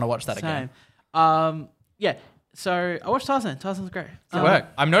really want to watch that again. Same. Yeah. So I watched Tarzan. Tarzan's great. Good work.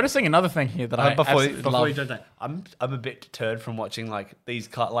 I'm noticing another thing here that I before absolutely you love. jump that, I'm a bit deterred from watching like these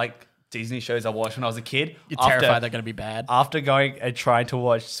like Disney shows I watched when I was a kid. You're terrified they're going to be bad. After going and trying to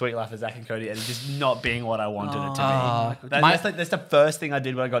watch Sweet Life of Zack and Cody and it just not being what I wanted it to be. That's the first thing I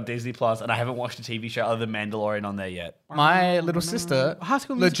did when I got Disney Plus, and I haven't watched a TV show other than Mandalorian on there yet. My little sister High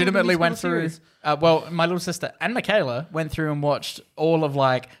School Musical, legitimately the went musical through. series. Well, my little sister and Michaela went through and watched all of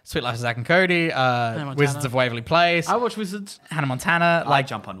like Sweet Life of Zack and Cody, Montana. Wizards of Waverly Place, I watched Wizards. Hannah Montana. I Like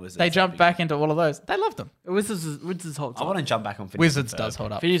jump on Wizards. they jumped back into all of those. They loved them. Wizards holds I up. want to jump back on Phineas Wizards and Ferb. does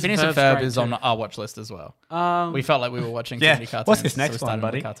hold up. Phineas and Phineas and Ferb's Ferb great is on too. our watch list as well. We felt like we were watching too Yeah. many cartoons. What's this so next we started one, on the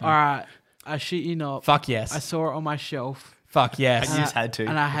buddy? cartoon. All right. I shit you not. Fuck yes. I saw it on my shelf. Fuck yes. And you just had to.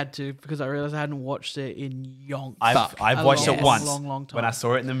 And I had to because I realized I hadn't watched it in yonks. Fuck. I've watched long, it once long time. when I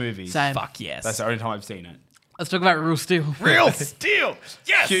saw it in the movies. Same. Fuck yes. That's the only time I've seen it. Let's talk about Real Steel. Real Steel.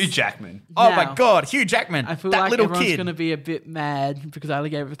 Yes. Hugh Jackman. Oh Now, my god, Hugh Jackman. I feel that like little everyone's kid. going to be a bit mad because I only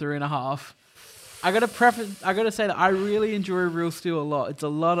gave it 3.5. I gotta say that I really enjoy Real Steel a lot. It's a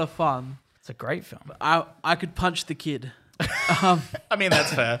lot of fun. It's a great film. I could punch the kid. I mean,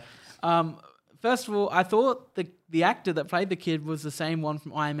 that's fair. First of all, I thought the actor that played the kid was the same one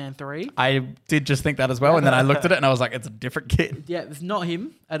from Iron Man 3. I did just think that as well, and then I looked at it and I was like, it's a different kid. Yeah, it's not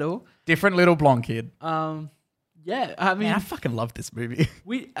him at all. Different little blonde kid. Yeah, I mean, Man, I fucking love this movie.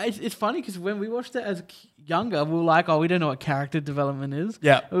 it's funny because when we watched it as younger, we were like, oh, we don't know what character development is.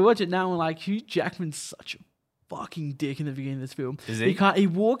 Yeah. We watch it now and we're like, Hugh Jackman's such a fucking dick in the beginning of this film. Is he? He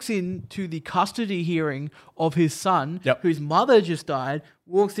walks into the custody hearing of his son, Yep. whose mother just died,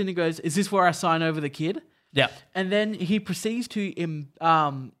 walks in and goes, is this where I sign over the kid? Yeah. And then he proceeds to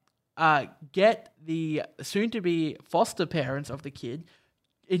get the soon-to-be foster parents of the kid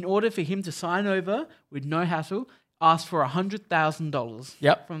in order for him to sign over with no hassle, ask for $100,000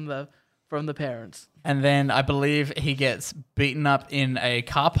 Yep. from the parents. And then I believe he gets beaten up in a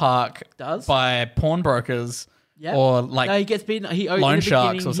car park Does? by pawnbrokers Yep. or like No, he gets beaten. He owes loan in the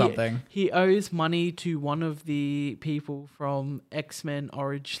sharks beginning, or something. He owes money to one of the people from X-Men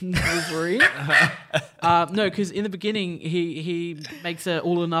Origins Wolverine. No, because in the beginning he makes a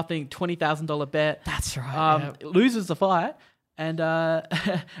all or nothing $20,000 bet. That's right. Loses the fight, and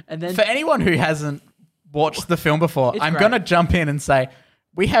and then For anyone who hasn't watched the film before, It's I'm great. going to jump in and say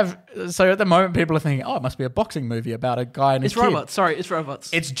we have. So at the moment, people are thinking, "Oh, it must be a boxing movie about a guy and his it's kid." robots. Sorry, it's robots.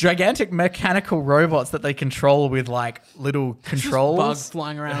 It's gigantic mechanical robots that they control with like little controls. bugs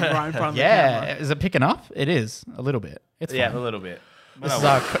flying around right in front of the Yeah, camera. is it picking up? It is a little bit. It's Yeah, fine. a little bit. This is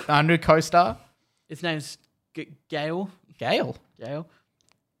our new co-star, His name's Gale. Gail. Gale.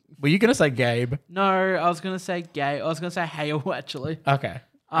 Were you going to say Gabe? No, I was gonna say Gale. I was gonna say Hale actually. Okay.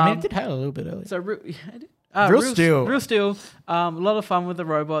 I mean, it did hail a little bit earlier. So Real Steel. Real Steel. A lot of fun with the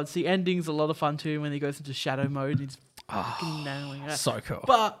robots. The ending's a lot of fun too when he goes into shadow mode. He's fucking nailing it. So cool.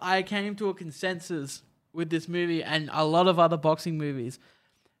 But I came to a consensus with this movie and a lot of other boxing movies.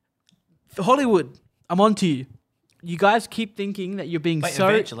 Hollywood, I'm on to you. You guys keep thinking that you're being Wait, so...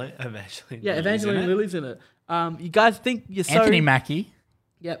 Evangeline Yeah, Lily's in Evangeline it? Lilly's in it. You guys think you're so... Anthony Mackie,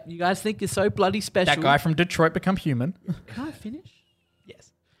 Yep, you guys think you're so bloody special. that guy from Detroit Become Human. Can I finish?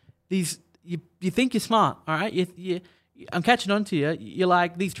 Yes. You think you're smart, all right? I'm catching on to you. You're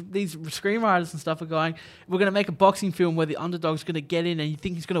like, these screenwriters and stuff are going, we're going to make a boxing film where the underdog's going to get in and you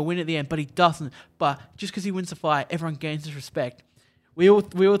think he's going to win at the end, but he doesn't. But just because he wins the fight, everyone gains his respect. We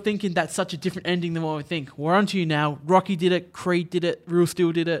were thinking that's such a different ending than what we think. We're on to you now. Rocky did it. Creed did it. Real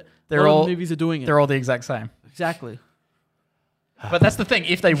Steel did it. They're a lot all of movies are doing it. They're all the exact same. Exactly. But that's the thing.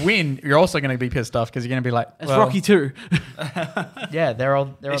 If they win, you're also going to be pissed off because you're going to be like, It's well, Rocky too. Yeah, they're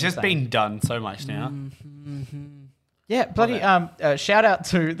all. It's just been done so much now. Yeah, bloody. Shout out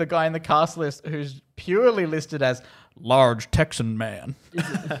to the guy in the cast list who's purely listed as large Texan man.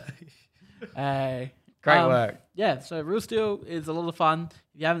 Hey. Great work. Yeah, so Real Steel is a lot of fun.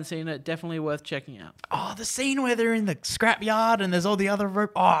 If you haven't seen it, definitely worth checking out. Oh, the scene where they're in the scrapyard and there's all the other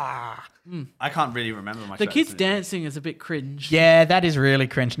rope. Ah, I can't really remember much. The about kids this. dancing is a bit cringe. yeah, that is really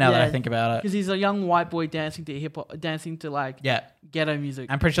cringe now that I think about it. Because he's a young white boy dancing to hip hop, dancing to like Yeah, ghetto music.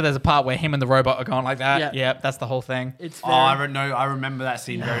 I'm pretty sure there's a part where him and the robot are going like that. Yeah. Yeah, that's the whole thing. It's Oh, very, I remember that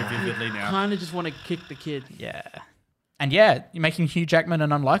scene very vividly now. kind of just want to kick the kid. Yeah, and yeah, you're making Hugh Jackman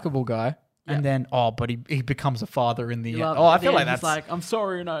an unlikable guy, and then but he becomes a father in the end. Oh, I feel like that's like, I'm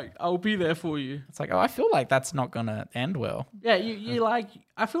sorry, and I'll be there for you. it's like, oh, I feel like that's not gonna end well. Yeah, you like.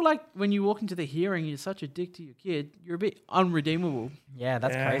 I feel like when you walk into the hearing, you're such a dick to your kid. You're a bit unredeemable. Yeah,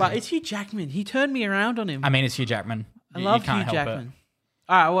 that's crazy. But it's Hugh Jackman. He turned me around on him. I mean, it's Hugh Jackman. I You love can't Hugh help Jackman. It.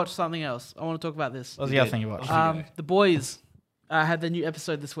 All right, I watched something else. I want to talk about this. What was the other thing you watched? The Boys had the new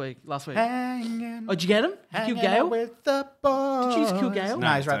episode last week. Oh, did you get him? Did you kill Gale? With the boys. Did you just kill Gale? No,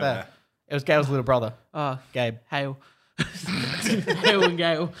 he's right there. It was Gale's little brother, Oh, Gabe. Hale. Hale and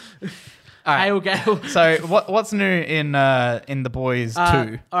Gale. All right. Hale Gale. So what's new in The Boys 2?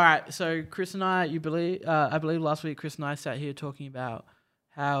 All right, so Chris and I, I believe last week Chris and I sat here talking about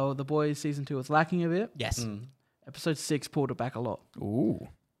how The Boys season 2 was lacking a bit. Yes. Episode 6 pulled it back a lot. Ooh.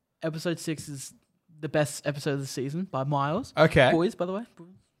 Episode 6 is the best episode of the season by miles. Okay. Boys, by the way.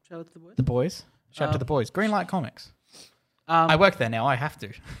 Shout out to the boys. The Boys. Shout out to The Boys. Greenlight Comics. Um, I work there now. I have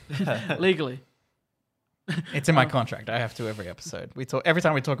to. legally. It's in my contract. I have to every episode. Every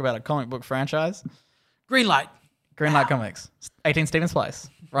time we talk about a comic book franchise. Green light. Greenlight Comics. 18 Stevens Place.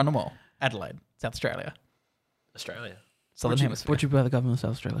 Run them all. Adelaide, South Australia. Australia. Southern Hemisphere. Brought to you by the government of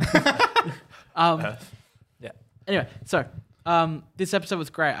South Australia. Yeah. Anyway, so this episode was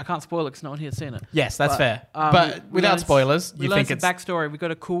great. I can't spoil it because no one here has seen it. Yes, that's But, fair. um, But we without learned- spoilers, We you learned think some it's... backstory. We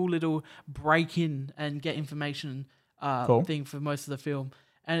got a cool little break in and get information Cool. thing for most of the film,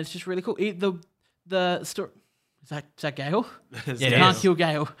 and it's just really cool. The story is that Gale? Yeah, it Can't is. kill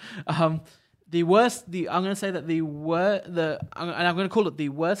Gale. The worst. I'm going to say that I'm going to call it the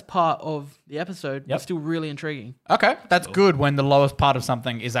worst part of the episode. Yep. Was still really intriguing. Okay, that's good when the lowest part of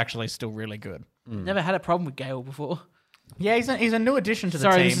something is actually still really good. Never had a problem with Gale before. Yeah, he's a new addition to the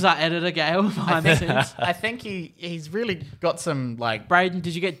Sorry, team. this is our editor Gale behind the scenes. I think he's really got some like... Braden,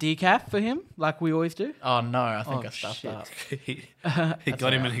 did you get decaf for him like we always do? Oh no, I think Oh, I stuffed shit. up. he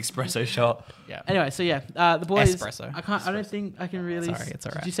got him an espresso shot. Yeah. Anyway, so yeah, the boys. Espresso. I don't think I can really. Sorry, it's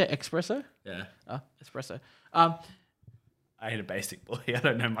all Did right. you say espresso? Yeah. Espresso. I hate a basic boy. I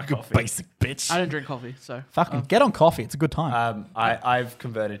don't know my coffee. Basic bitch. I don't drink coffee, so Fucking get on coffee. It's a good time. I've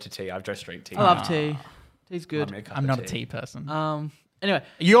converted to tea. I've just straight tea. I love tea. Tea's Love good. me a cup I'm of not a tea person. Anyway,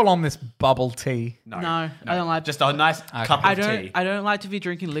 You're on this bubble tea. no, I don't like. Just a nice cup I of don't. tea. I don't like to be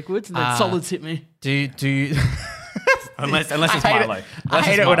drinking liquids and then solids hit me. Do you... Unless it's I hate Milo. it, I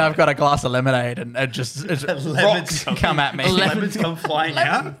hate it when I've got a glass of lemonade and it just rocks come- come at me. Lemons come flying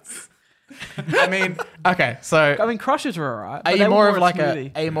out. I mean, okay, so I mean, crushes were alright. are but you they were more of a like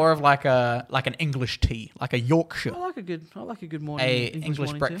smoothie. like an English tea, like a Yorkshire, I like a good morning. a English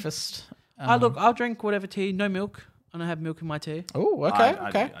morning tea. breakfast? I'll drink whatever tea. No milk. I don't have milk in my tea. Oh, okay,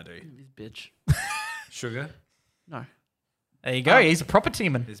 okay. I do. This bitch. Sugar No. There you go. He's a proper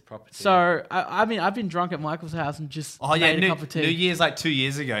teaman. is proper tea. So I mean, I've been drunk at Michael's house and just Oh yeah, made a cup of tea. New Year's like 2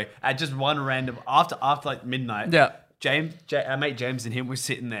 years ago. At just one random after like midnight. Yeah. Our mate James and him were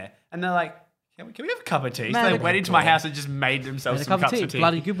sitting there, and they're like, "Can we have a cup of tea?" So Man, they went into my house and just made themselves Made a some cup of cups tea. of tea.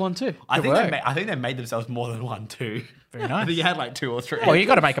 Bloody good one too. I think work. they made themselves more than one too. Very I nice. think you had like 2 or 3. Well, you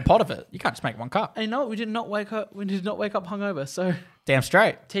got to make a pot of it. You can't just make one cup. And you know what? We did not wake up hungover. So Damn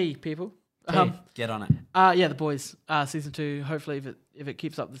straight. tea, people. Get on it. Yeah, the boys. Season 2. Hopefully, if it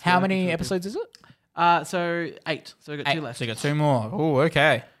keeps up this. How way, many it's really episodes is it? good. So 8. So we got 2 Eight. left. So you got 2 more. Oh,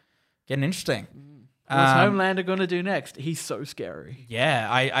 okay. Getting interesting. What's Homelander gonna do next? He's so scary. Yeah,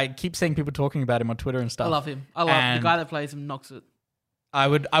 I keep seeing people talking about him on Twitter and stuff. I love him. I love And the guy that plays him. Knocks it. I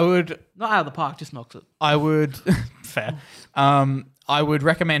would Not out of the park. Just knocks it. fair. I would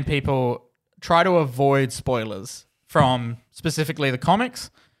recommend people try to avoid spoilers from specifically the comics.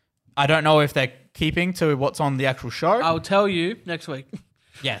 I don't know if they're keeping to what's on the actual show. I'll tell you next week.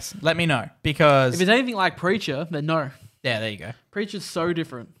 Yes, let me know because If it's anything like Preacher, then no. yeah, there you go. Preacher's so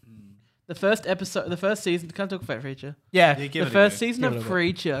different. The first season. Can I talk about Preacher? Yeah, Give The it a first go. season Give it of a go.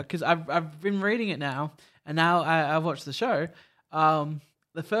 Preacher, because I've been reading it now, and now I've watched the show.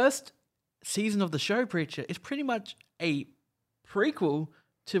 The first season of the show, Preacher, is pretty much a prequel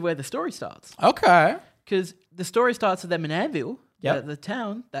to where the story starts. okay. Because the story starts with them in Anvil, Yep. the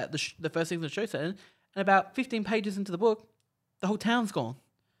town that the first season of the show set in, and about 15 pages into the book, the whole town's gone.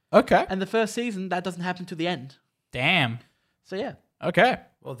 Okay. And the first season, that doesn't happen to the end. Damn. So yeah. Okay.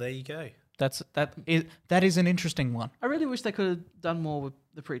 Well, there you go. that is an interesting one. I really wish they could have done more with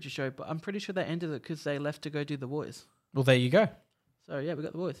the Preacher show, but I'm pretty sure they ended it because they left to go do The Boys. Well, there you go. So yeah, we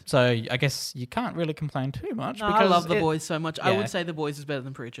got The Boys. So I guess you can't really complain too much. No, because I love The Boys so much. I yeah. would say The Boys is better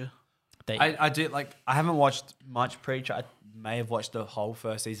than Preacher. There you I do like. I haven't watched much Preacher. I may have watched the whole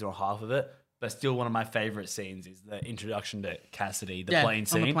first season or half of it, but still one of my favorite scenes is the introduction to Cassidy. The Yeah, plane on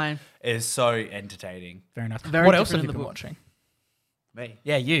scene the plane. is so entertaining. Very nice. Very What else different have you in the been book. watching? Me.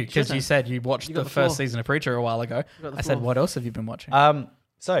 Yeah, you, because Sure. you said you watched You got the the first floor. season of Preacher a while ago. got the I said, floor. what else have you been watching?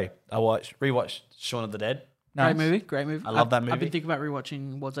 So I rewatched Shaun of the Dead. Nice. Great movie. I love that I've movie. been thinking about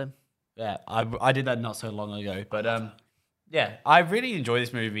rewatching World's End. Yeah, I did that not so long ago, but yeah, I really enjoy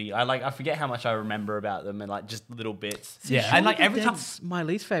this movie. I forget how much I remember about them and like just little bits. Yeah. and like every time, That's my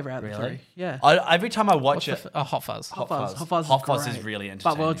least favorite out of the Really? three. Yeah. every time I watch What's it, the Hot Fuzz. Hot Fuzz. Hot Fuzz is great. really But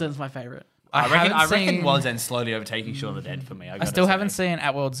entertaining. World's End's my favorite. I reckon seen- World's End's slowly overtaking Shaun of the Dead for me. I still haven't seen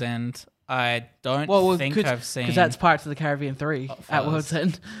At World's End. I don't think I've seen. because that's Pirates of the Caribbean 3 Hot at Fuzz. World's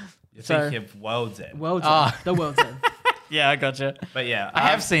End. You're So- thinking of World's End. World's Ah. End. The World's End. Yeah, I gotcha. But yeah, I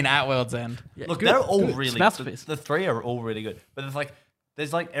have seen At World's End. Yeah, Look, good, they're all good. really Masterpiece. the three are all really good. But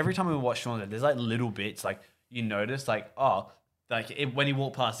there's like every time we watch Shaun of the Dead, there's like little bits like you notice like when he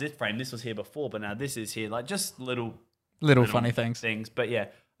walked past this frame, this was here before, but now this is here. Like just little Funny things. But yeah,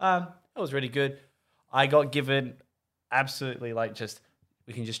 that was really good. I got given absolutely like just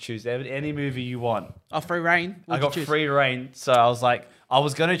we can just choose any movie you want. Oh, free reign. I got free reign, so I was like, I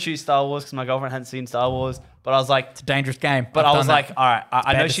was gonna choose Star Wars because my girlfriend hadn't seen Star Wars, but I was like, It's a dangerous game. but I've I was done like, that. all right, I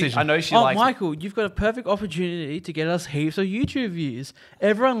bad know decision. she Oh, likes. Michael, you've got a perfect opportunity to get us heaps of YouTube views.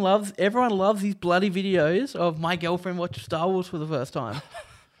 Everyone loves these bloody videos of my girlfriend watching Star Wars for the first time.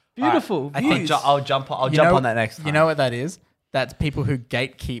 Beautiful. I views. think I'll jump You know- on that next time. You know what that is? That's people who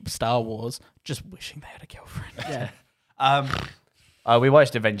gatekeep Star Wars just wishing they had a girlfriend. yeah. We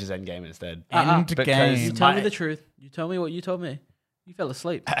watched Avengers Endgame instead. Uh-uh. Because You Endgame. tell me my- the truth. You tell me what you told me. You fell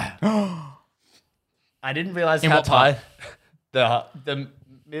asleep. I didn't realize In how what part? tight the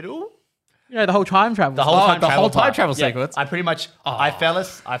middle. You know, the whole time travel. The whole Oh, time the travel whole time part. travel Yeah, sequence. I pretty much I fell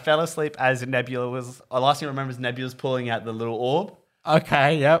asleep as Nebula was. The last thing I remember is Nebula's pulling out the little orb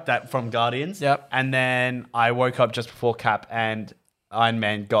Okay, yep. that from Guardians. Yep. And then I woke up just before Cap and Iron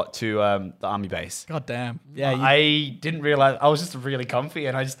Man got to the army base. God damn. Yeah, you, I didn't realize I was just really comfy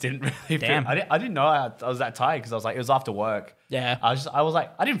and I just didn't really. Damn. I didn't know I was that tired because I was like it was after work. yeah. I was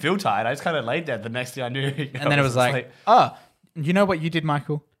like I didn't feel tired. I just kind of laid there. The next thing I knew, And then it was like, oh, you know what you did,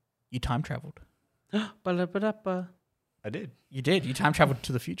 Michael? You time traveled. Ba-da-ba-da-ba. I did. You did. You time traveled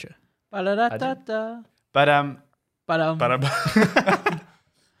to the future. Ba-da-da-da-da. But Ba-dum. the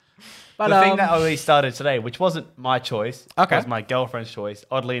Ba-dum. thing that only started today, which wasn't my choice, Okay. was my girlfriend's choice.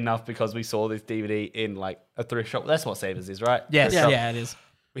 Oddly enough, because we saw this DVD in like a thrift shop. That's what Savers is, right? Yes, Yeah. yeah, it is.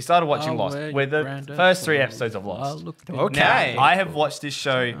 We started watching Oh, Lost. where We're the Brandon first 3 was. episodes of I Lost. looked Okay. Now, I have watched this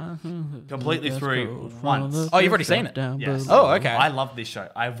show completely through once. Oh, you've already seen it? Yes. Oh, okay. I love this show.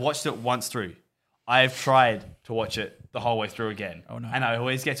 I've watched it once through. I've tried to watch it the whole way through again. Oh, no. And I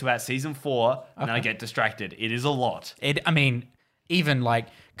always get to about season 4 and then I get distracted. It is a lot. I mean, even like,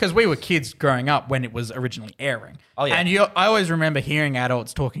 because we were kids growing up when it was originally airing. Oh, yeah. And I always remember hearing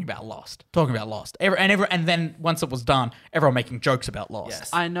adults talking about Lost. And then once it was done, everyone making jokes about Lost. Yes.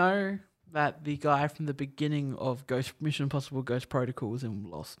 I know that the guy from the beginning of Mission Impossible Ghost Protocol was in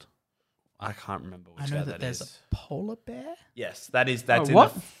Lost. I can't remember I which know guy that that there's is. a polar bear. Yes, that's in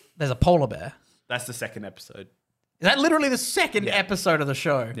what? There's a polar bear. that's the second episode. Is that literally the second episode of the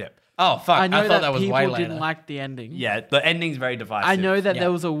show? Yep. Oh, fuck. I know thought that was people way later. didn't like the ending. Yeah, the ending's very divisive. I know that Yeah.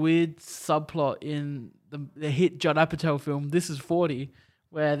 there was a weird subplot in the hit Judd Apatow film This Is 40,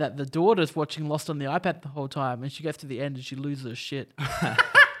 where that the daughter's watching Lost on the iPad the whole time, and she gets to the end and she loses her shit.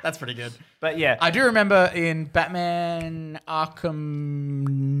 That's pretty good. But yeah, I do remember in Batman Arkham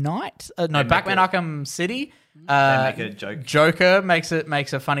Knight, Batman Arkham City. they make a joke. Joker makes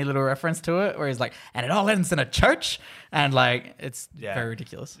a funny little reference to it, where he's like, "And it all ends in a church," and like it's Yeah. very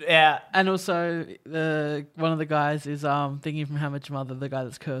ridiculous. Yeah, And also, one of the guys is thinking from How Much Mother, the guy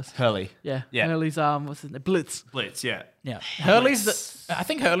that's cursed. Hurley. Yeah, Yeah. Hurley's what's his name? Blitz. Blitz, yeah. Yeah, I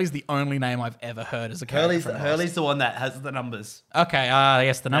think Hurley's the only name I've ever heard as a character. from Lost. Hurley's the one that has the numbers. Okay,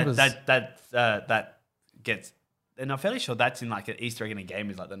 yes, the numbers. That gets, and I'm fairly sure that's in like an Easter egg in a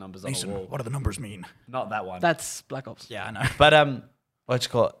game is like the numbers on the wall. What do the numbers mean? Not that one. That's Black Ops. Yeah, I know. But what you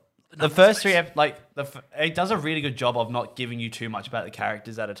call it? The first 3 it does a really good job of not giving you too much about the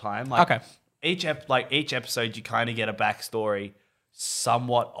characters at a time. Like, Okay. Each episode, you kind of get a backstory,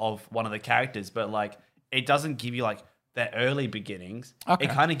 somewhat of one of the characters, but like it doesn't give you like their early beginnings. Okay.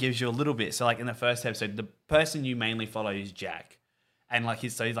 It kind of gives you a little bit. So like in the first episode, the person you mainly follow is Jack, and like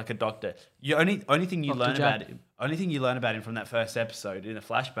he's like a doctor. You only thing you Dr. learn Jack. about him, only thing you learn about him from that first episode in a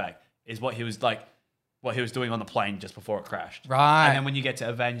flashback is what he was like, what he was doing on the plane just before it crashed. Right. And then when you get to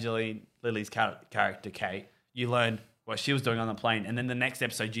Evangeline Lilly's character Kate, you learn what she was doing on the plane, and then the next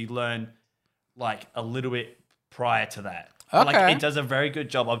episode you learn like a little bit prior to that. But, Okay. like it does a very good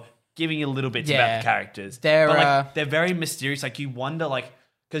job of giving you little bits Yeah. about the characters. They're, but like they're very mysterious. Like you wonder, like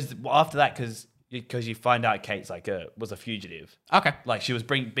because after that, because you find out Kate's like was a fugitive. Okay. Like she was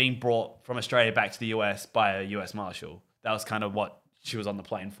being brought from Australia back to the US by a US Marshal. That was kind of what she was on the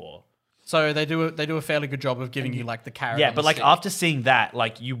plane for. So they do a fairly good job of giving you like the carrot. Yeah, on but the like stick. after seeing that,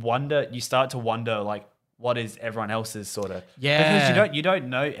 like you start to wonder like what is everyone else's sort of Yeah. because you don't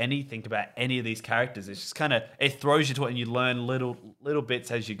know anything about any of these characters. It's just kind of it throws you to it and you learn little bits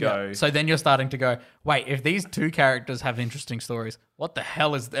as you go. Yeah. So then you're starting to go, wait, if these two characters have interesting stories, what the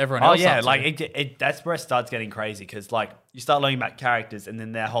hell is everyone Oh else yeah, up to? like it that's where it starts getting crazy because like you start learning about characters and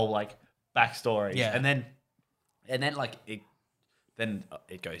then their whole like backstory. Yeah. and then like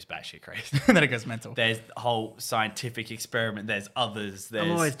it goes batshit crazy. and then it goes mental. There's the whole scientific experiment. There's others. There's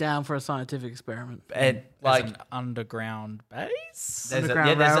I'm always down for a scientific experiment. and Like like an underground base? there's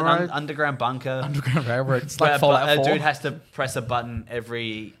Underground there's an railroad. underground bunker. Underground railroad. It's where like Fallout a 4. dude has to press a button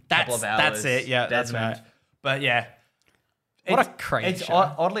every couple of hours. That's it, yeah, that's Desmond. right. But yeah. What a It's- crazy It's show.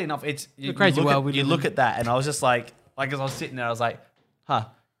 oddly enough, it's you crazy look world we at, you live look in. at that, and I was just like as I was sitting there, I was like, huh.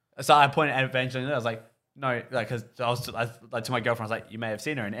 So I pointed at Evangeline, and I was like, no, like because I was like to my girlfriend, I was like, you may have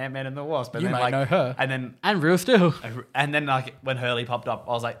seen her in Ant-Man and the Wasp, and You then might like know her. And real still. and then like when Hurley popped up,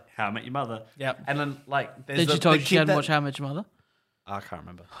 I was like, How I Met Your Mother. Yep. And then like there's Did the, you told the you she kid hadn't that- watched How I Met Your Mother? I can't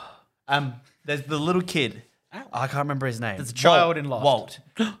remember. There's the little kid. I can't remember his name. There's a child in Lost.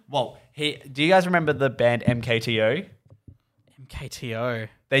 Walt. Do you guys remember the band MKTO? MKTO.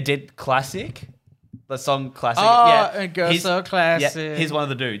 They did Classic. The song Classic. Oh, it goes He's- so classic. Yeah, he's one of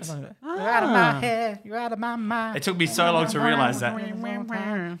the dudes. You're out of my head. You're out of my mind. It took me so long to realize that.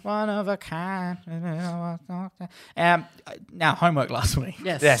 One of a kind. Now, homework last week.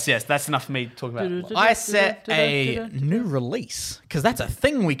 Yes. Yes, that's enough for me talking about. I set a new release because that's a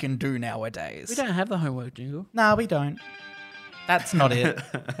thing we can do nowadays. We don't have the homework jingle. No, we don't. That's not it.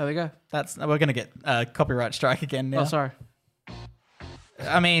 There we go. We're gonna get a copyright strike again now. Oh, sorry.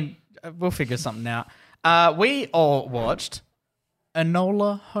 I mean, we'll figure something out. We all watched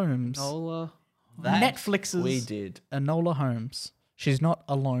Enola Holmes. Nola. Netflix's We did. Enola Holmes. She's not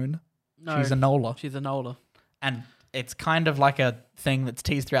alone. No. She's Enola. She's a Nola. And it's kind of like a thing that's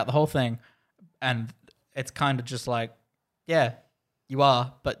teased throughout the whole thing. And it's kind of just like, yeah, you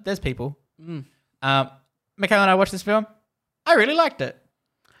are, but there's people. Michaela and I watched this film. I really liked it.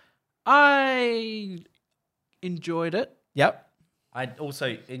 I enjoyed it. Yep. I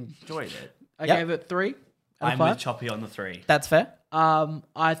also enjoyed it. I Yep. gave it 3 out of I'm 5. with Choppy on the 3. That's fair.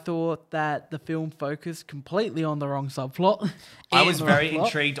 I thought that the film focused completely on the wrong subplot. I was On the very wrong plot.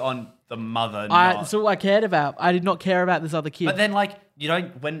 intrigued on the mother. That's all I cared about. I did not care about this other kid. But then, like, you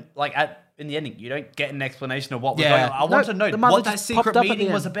don't in the ending, you don't get an explanation of what was Yeah. going on. I want to know the mother what that just secret popped up at the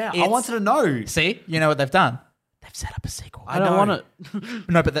meeting was end. about. I It's- wanted to know. See, you know what they've done? They've set up a sequel. I don't want it.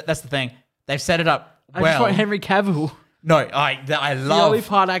 No, but that's the thing. They've set it up I well. just want Henry Cavill. No, I only love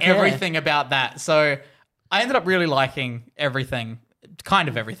part I care. everything about that. So I ended up really liking everything, kind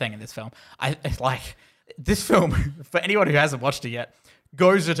of everything in this film. It's like this film, for anyone who hasn't watched it yet,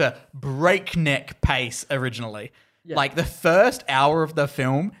 goes at a breakneck pace originally. Yeah. Like the first hour of the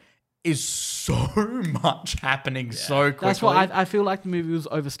film is so much happening so quickly. That's why I feel like the movie was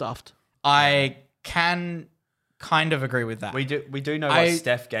overstuffed. I can kind of agree with that. We do know what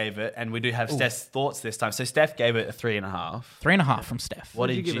Steph gave it, and we do have Steph's thoughts this time. So Steph gave it a 3.5. 3.5 from Steph. What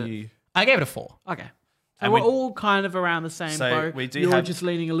What'd did you give you? I gave it a 4. Okay. So And we're we- all kind of around the same So boat. we do You're have- just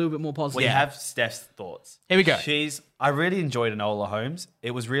leaning a little bit more positive. We have Steph's thoughts. Here we go. I really enjoyed Enola Holmes.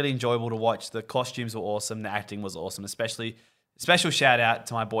 It was really enjoyable to watch. The costumes were awesome. The acting was awesome. Especially, special shout out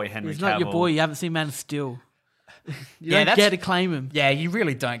to my boy Henry He's Cavill. not your boy. You haven't seen Man of Steel. You Yeah, don't that's- get to claim him. Yeah, you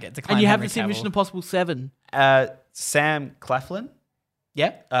really don't get to claim And you Henry haven't seen Cavill. Mission Impossible 7. Sam Claflin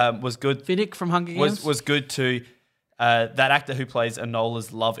Yeah. was good. Finnick from Hunger Games. Was good too. That actor who plays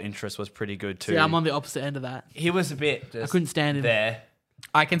Enola's love interest was pretty good too. Yeah, I'm on the opposite end of that. He was a bit. Just couldn't stand him. there.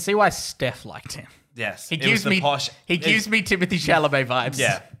 I can see why Steph liked him. Yes, He it gives was the me posh. He gives me Timothy Chalamet vibes.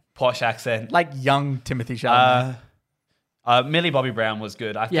 yeah, posh accent. like young Timothy Chalamet. Millie Bobby Brown was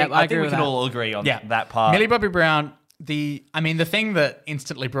good. I Yeah, think, I I agree think we with can that. all agree on yeah, that part. Millie Bobby Brown. The thing that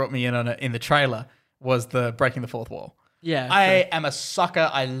instantly brought me in on it in the trailer was the breaking the fourth wall. Yeah, I am a sucker.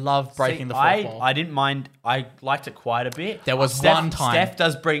 I love breaking the fourth wall. I didn't mind. I liked it quite a bit. There was one time.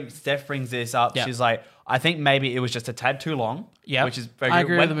 Steph brings this up. Yeah. She's like, I think maybe it was just a tad too long. Yeah. Which is very I good.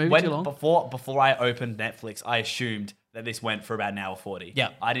 agree with the movie, too long. Before I opened Netflix, I assumed that this went for about an hour 40. Yeah.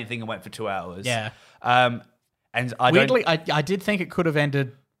 I didn't think it went for 2 hours. Yeah. And I Weirdly, don't. I did think it could have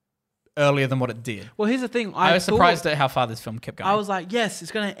ended earlier than what it did. Well, here's the thing. I was thought- surprised at how far this film kept going. I was like, yes,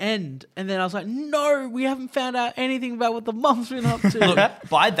 it's going to end. And then I was like, no, we haven't found out anything about what the mum's been up to. Look,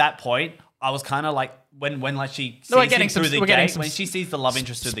 by that point, I was kind of like when like she sees No, we're getting him through some- the we're getting gate, some when she sees the love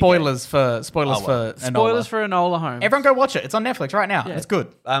interest through spoilers for well. Enola. Spoilers for Enola Holmes. Everyone go watch it. It's on Netflix right now. Yeah. It's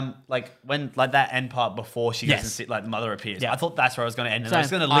good. the gate. Like when like that end part before she goes Yes. and sit, like the mother appears. Yeah. I thought that's where I was going to end, and I was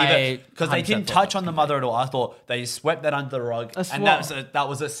Same. going to leave I it because they 100% didn't thought touch that on the mother at all. I thought they swept that under the rug, That's and what- that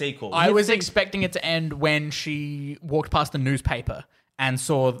was a sequel. I was think- expecting it to end when she walked past the newspaper and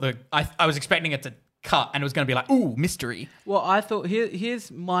saw the. I was expecting it to cut and it was going to be like, ooh, mystery. Well, I thought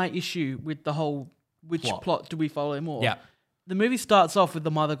here's my issue with the whole which Plot. plot do we follow more? Yeah. The movie starts off with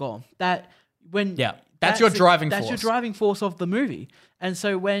the mother gone. That's your driving That's your force. driving force of the movie. And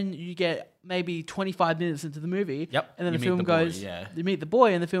so when you get maybe 25 minutes into the movie, Yep. and then You the meet film the boy, goes, yeah. you meet the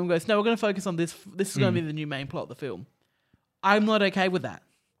boy, and the film goes, no, we're going to focus on this. This is going to be the new main plot of the film. I'm not okay with that.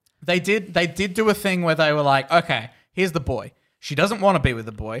 They did do a thing where they were like, okay, here's the boy. She doesn't want to be with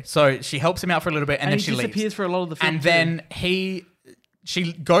the boy, so she helps him out for a little bit, and then he she disappears leaves. for a lot of the film. And too. then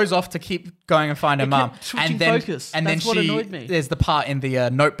she goes off to keep going and find her It mum. kept switching And then focus. and That's then what she annoyed me. there's the part in the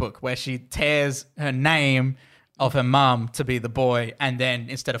notebook where she tears her name of her mum to be the boy, and then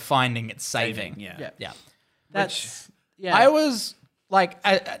instead of finding, it's saving. Yeah. Yeah. Yeah. That's yeah. I was like,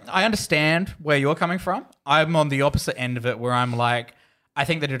 I understand where you're coming from. I'm on the opposite end of it, where I'm like, I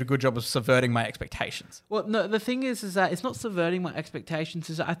think they did a good job of subverting my expectations. Well, no. The thing is that it's not subverting my expectations.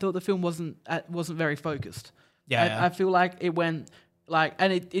 Is that I thought the film wasn't very focused. Yeah. I feel like it went like,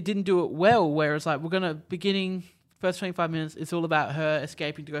 and it didn't do it well. Whereas like we're gonna first 25 minutes, it's all about her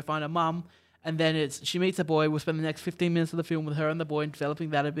escaping to go find her mum, and then she meets a boy. We'll spend the next 15 minutes of the film with her and the boy and developing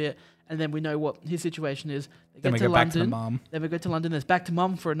that a bit, and then we know what his situation is. They Then get we to go back to the London. mum. Then we go to London. There's back to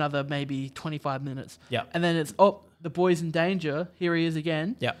mum for another maybe 25 minutes. Yeah. And then it's the boy's in danger. Here he is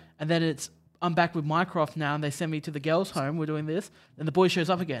again. Yeah. And then I'm back with Mycroft now, and they send me to the girls' home. We're doing this, and the boy shows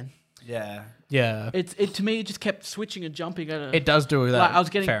up again. Yeah. Yeah. It to me, it just kept switching and jumping. It does do that Like, I was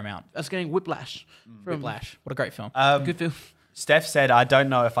getting fair amount. I was getting whiplash from Whiplash. What a great film. Good film. Steph said, I don't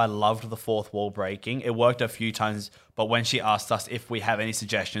know if I loved the fourth wall breaking. It worked a few times, but when she asked us if we have any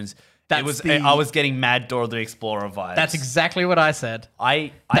suggestions, I was getting Mad Dora the Explorer vibes. That's exactly what I said.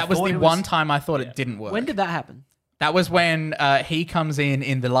 That was thought the it one time I thought it didn't work. When did that happen? That was when he comes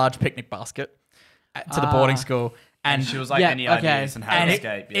in the large picnic basket to the boarding school. And she was like, Yeah, any okay. ideas and how to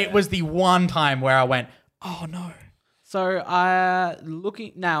escape. Yeah. it was the one time where I went, oh no. So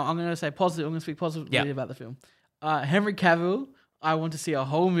looking now, I'm going to say positive. I'm going to speak positively Yeah. about the film. Henry Cavill. I want to see a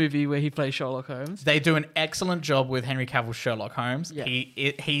whole movie where he plays Sherlock Holmes. They do an excellent job with Henry Cavill's Sherlock Holmes. Yeah.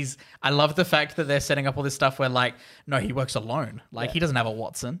 He's. I love the fact that they're setting up all this stuff where, like, no, he works alone. Like, he doesn't have a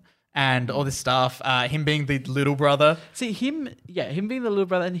Watson and all this stuff. Him being the little brother. See him being the little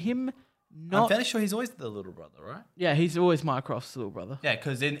brother, and him I'm not. fairly sure he's always the little brother, right? Yeah, he's always Mycroft's little brother. Yeah,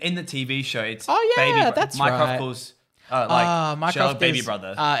 because in the TV show, it's Oh, yeah, baby that's Mycroft right. calls Mycroft Sherlock baby is,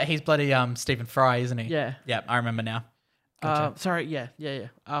 brother. He's bloody Stephen Fry, isn't he? Yeah. Yeah, I remember now. Sorry, yeah.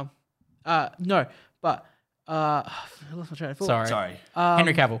 No, but I lost my train of thought. Sorry. Sorry.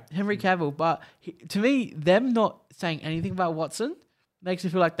 Henry Cavill. Henry Cavill, but to me, them not saying anything about Watson makes me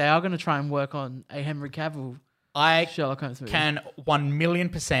feel like they are going to try and work on a Henry Cavill I Sherlock Holmes movie. can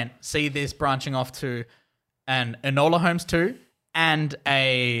 1,000,000% see this branching off to an Enola Holmes 2 and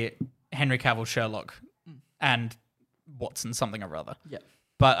a Henry Cavill Sherlock and Watson something or other. Yeah.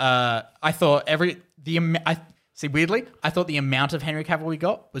 But I thought weirdly, I thought the amount of Henry Cavill we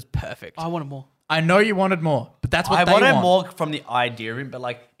got was perfect. I wanted more. I know you wanted more, but that's what I they wanted want. more from the idea of him, but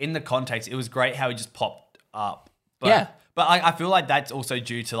like in the context, it was great how he just popped up. But, Yeah. But I feel like that's also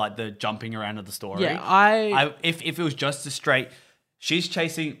due to like the jumping around of the story. Yeah, if it was just a straight, she's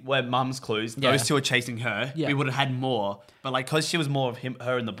chasing where mum's clues, Yeah. those two are chasing her. Yeah. We would have had more. But like, because she was more of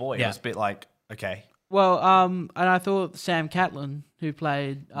her and the boy, Yeah. it was a bit like, okay. Well, and I thought Sam Catlin, who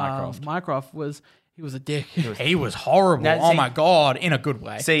played Mycroft, was a dick. He was horrible. Now, Oh see- my god, in a good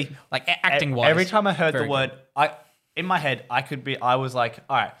way. See, like acting wise. every time I heard the very word, in my head, I was like,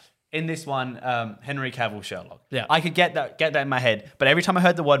 all right, in this one, Henry Cavill Sherlock. Yeah. I could get that in my head. But every time I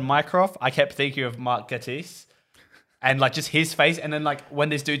heard the word Mycroft, I kept thinking of Mark Gatiss. And like just his face, and then like when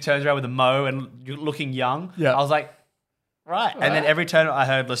this dude turns around with a mo and looking young, Yeah. I was like, right. And then every time I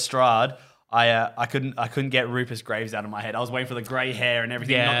heard Lestrade, I couldn't get Rufus Graves out of my head. I was waiting for the grey hair and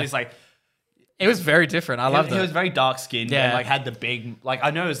everything. Yeah. Not this like It was very different. I loved he it. was very dark skinned Yeah. and like had the big like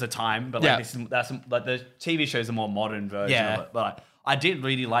I know it was the time, but like Yeah. that's like the TV show's a more modern version Yeah. of it. But like, I did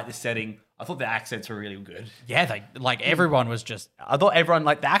really like the setting. I thought the accents were really good. Yeah, they like everyone was just I thought everyone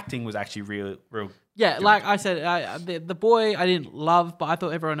like the acting was actually real. Yeah, like I said, the boy I didn't love, but I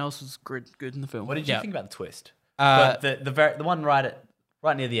thought everyone else was good in the film. What did you Yeah. think about the twist? Uh, the one right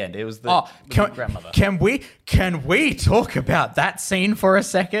near the end. It was the, Oh, the grandmother. can we talk about that scene for a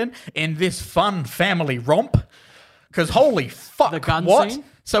second in this fun family romp? Because holy fuck, The gun what? scene?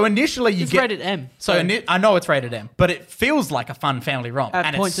 So initially you It's get rated M. So I know it's rated M, but it feels like a fun family romp, At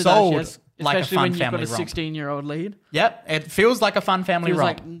and it's points it sold does, yes. like a Especially fun when you've family got a romp. 16-year-old lead. Yep, it feels like a fun family Feels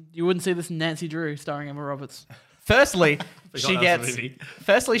romp. like you wouldn't see this in Nancy Drew starring Emma Roberts. Firstly, that was a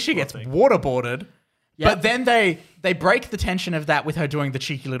movie. she gets thing. waterboarded, Yep. but then they break the tension of that with her doing the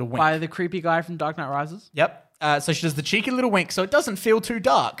cheeky little wink. By the creepy guy from Dark Knight Rises. Yep. So she does the cheeky little wink, so it doesn't feel too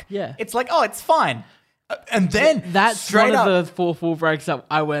dark. Yeah. It's like, oh, it's fine. And then That's straight one up, of the 4 full breaks up.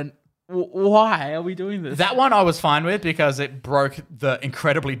 I went, why are we doing this? that one I was fine with because it broke the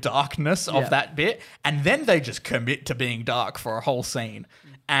incredibly darkness of Yeah. that bit. And then they just commit to being dark for a whole scene.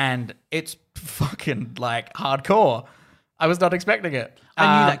 And it's fucking like hardcore. I was not expecting it.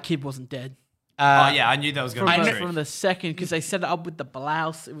 I knew that kid wasn't dead. Oh yeah, I knew that was going to From, be the, true. from the second, because they set it up with the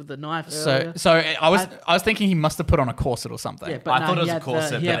blouse, with the knife. So earlier. I was thinking he must have put on a corset or something. Yeah, but I no, thought it was he a had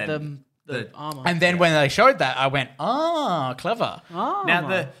corset, he but had then the armor. And then when they showed that, I went, oh, clever. Now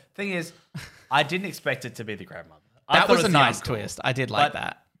the thing is, I didn't expect it to be the grandmother. I That thought was it a the nice uncle. twist. I did like But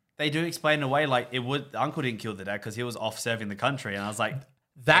that. They do explain in a way like the uncle didn't kill the dad because he was off serving the country, and I was like,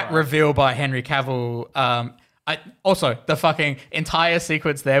 That reveal by Henry Cavill. Also, the fucking entire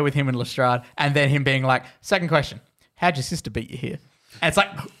sequence there with him and Lestrade, and then him being like, second question, how'd your sister beat you here? And it's like,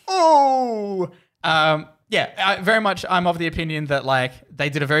 oh! Very much I'm of the opinion that like they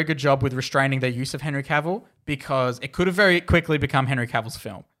did a very good job with restraining their use of Henry Cavill because it could have very quickly become Henry Cavill's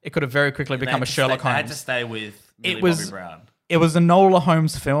film. It could have very quickly they become had a to Sherlock stay, They had to Holmes. stay with Millie It was- Bobby Brown. It was a Nola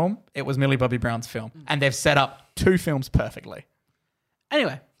Holmes film. It was Millie Bobby Brown's film. And they've set up 2 films perfectly.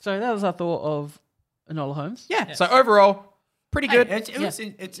 Anyway, so that was our thought of Enola Holmes. Yeah. So overall, pretty good.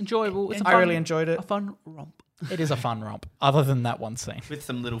 It's enjoyable. It's a I fun, really enjoyed it. A fun romp. It is a fun romp, other than that one scene. With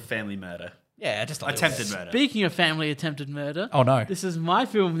some little family murder. Yeah, just a little Attempted bit. murder. Speaking of family attempted murder, Oh no! this is my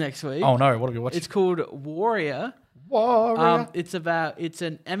film next week. Oh no! What are we watching? It's called Warrior. Warrior. It's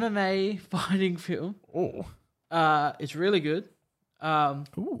an MMA fighting film. Ooh. It's really good.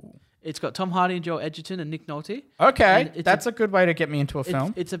 Ooh. It's got Tom Hardy and Joel Edgerton and Nick Nolte. Okay, And it's that's a good way to get me into a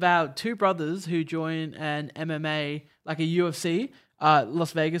film. It's about 2 brothers who join an MMA, like a UFC,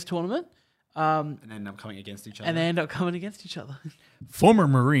 Las Vegas tournament, And end up coming against each other. and they end up coming against each other. Former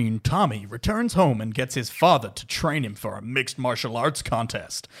Marine Tommy returns home and gets his father to train him for a mixed martial arts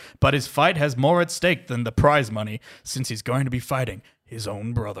contest. But his fight has more at stake than the prize money since he's going to be fighting his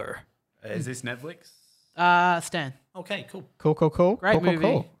own brother. Is this Netflix? Stan. Okay, cool. Cool. Great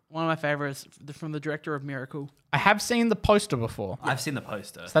movie. One of my favorites from the director of Miracle. I have seen the poster before. I've seen the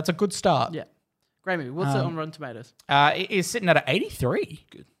poster. So that's a good start. Yeah. Great movie. What's it on Rotten Tomatoes? It is sitting at an 83.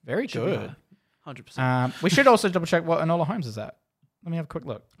 Good. Very good. 100%. We should also double check what Enola Holmes is at. Let me have a quick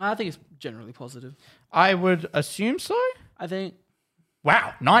look. I think it's generally positive. I would assume so. I think,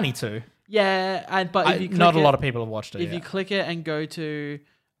 Wow, 92. yeah, but if you click Not a it- lot of people have watched it. If you yet. click it and go to,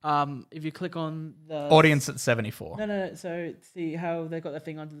 if you click on the Audience at 74. No. So see how they got that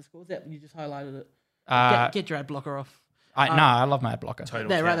thing under the scores? Yep, you just highlighted it. Get your ad blocker off. I love my ad blocker. Total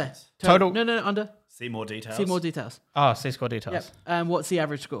There, right there. counts. Total- No, under. See more details. See more details. Oh, C-score details. Yep. What's the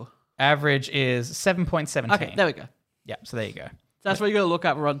average score? Average is 7.17. Okay, there we go. Yeah, so there you go. So that's what you got to look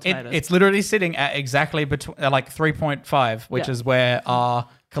at Rotten Tomatoes. It's literally sitting at exactly between like 3.5, which Yeah. is where our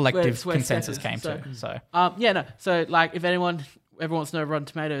collective where consensus Seth came is, to. So yeah, no. So like, if everyone wants to know Rotten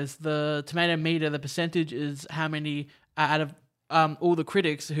Tomatoes, the tomato meter, the percentage is how many out of all the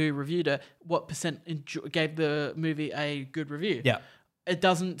critics who reviewed it, what percent gave the movie a good review. yeah, It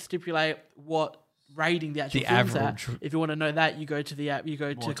doesn't stipulate what rating the actual The film's average. at. If you want to know that, you go to the app, you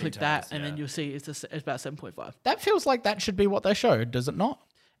go to click that, details, and then yeah. you'll see it's about 7.5. that feels like that should be what they showed, does it not?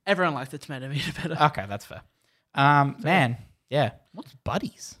 Everyone likes the tomato meter better. Okay, that's fair. Man, yeah. What's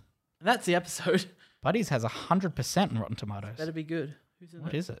Buddies? And that's the episode. Buddies has 100% on Rotten Tomatoes. Better be good. Who's in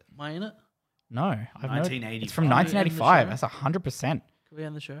What it? is it? Am I in it? No, I've no. 1985. It's from Are we on the 1985. show? That's 100%. Can we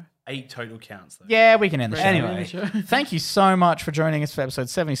end the show? 8 total counts, though. Yeah, we can end the show. Brandon, Anyway. end the show? Thank you so much for joining us for episode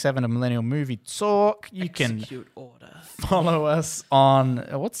 77 of Millennial Movie Talk. You can Execute order. follow us on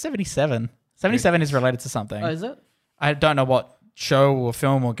what's 77? 77 is related to something. Oh, is it? I don't know what show or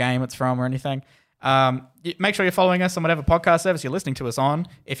film or game it's from or anything. Make sure you're following us on whatever podcast service you're listening to us on.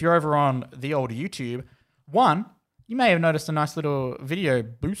 If you're over on the old YouTube, you may have noticed a nice little video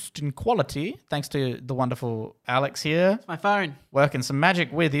boost in quality thanks to the wonderful Alex here My phone. working some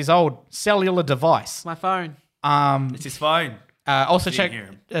magic with his old cellular device. My phone. It's his phone. Also Didn't check hear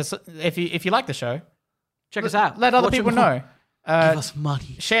him. if you like the show, Check us out. let other Watch it people more. know. Give us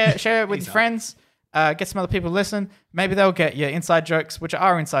money. Share it with your friends. Get some other people to listen. Maybe they'll get your inside jokes, which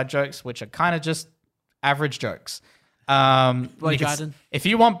are inside jokes, which are kind of just average jokes. You can Jiden. if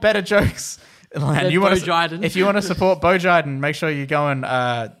you want better jokes, and There's you want Bo Jiden. if you want to support Bo Jiden, make sure you go and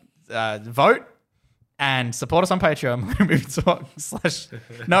vote and support us on Patreon.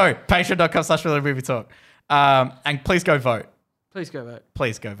 Patreon.com/movie talk. And please go vote. Please go vote.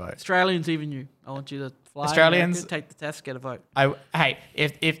 Please go vote. Australians, even you. I want you to fly. Australians- America, take the test, get a vote. Hey,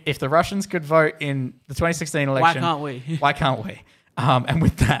 if the Russians could vote in the 2016 election, Why can't we? Why can't we? And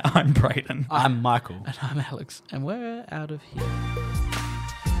with that, I'm Brayden. I'm Michael. And I'm Alex. And we're out of here.